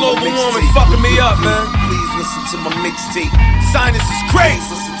 Global warming fucking me up, man. Please listen to my mixtape. Sinus is crazy. Please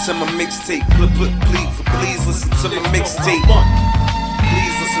listen to my mixtape. Please listen to my mixtape.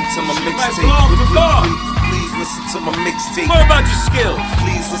 Please listen to my mixtape. Please listen to my mixtape. What about your skills?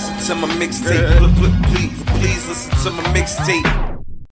 Please listen to my mixtape. Please listen to my mixtape.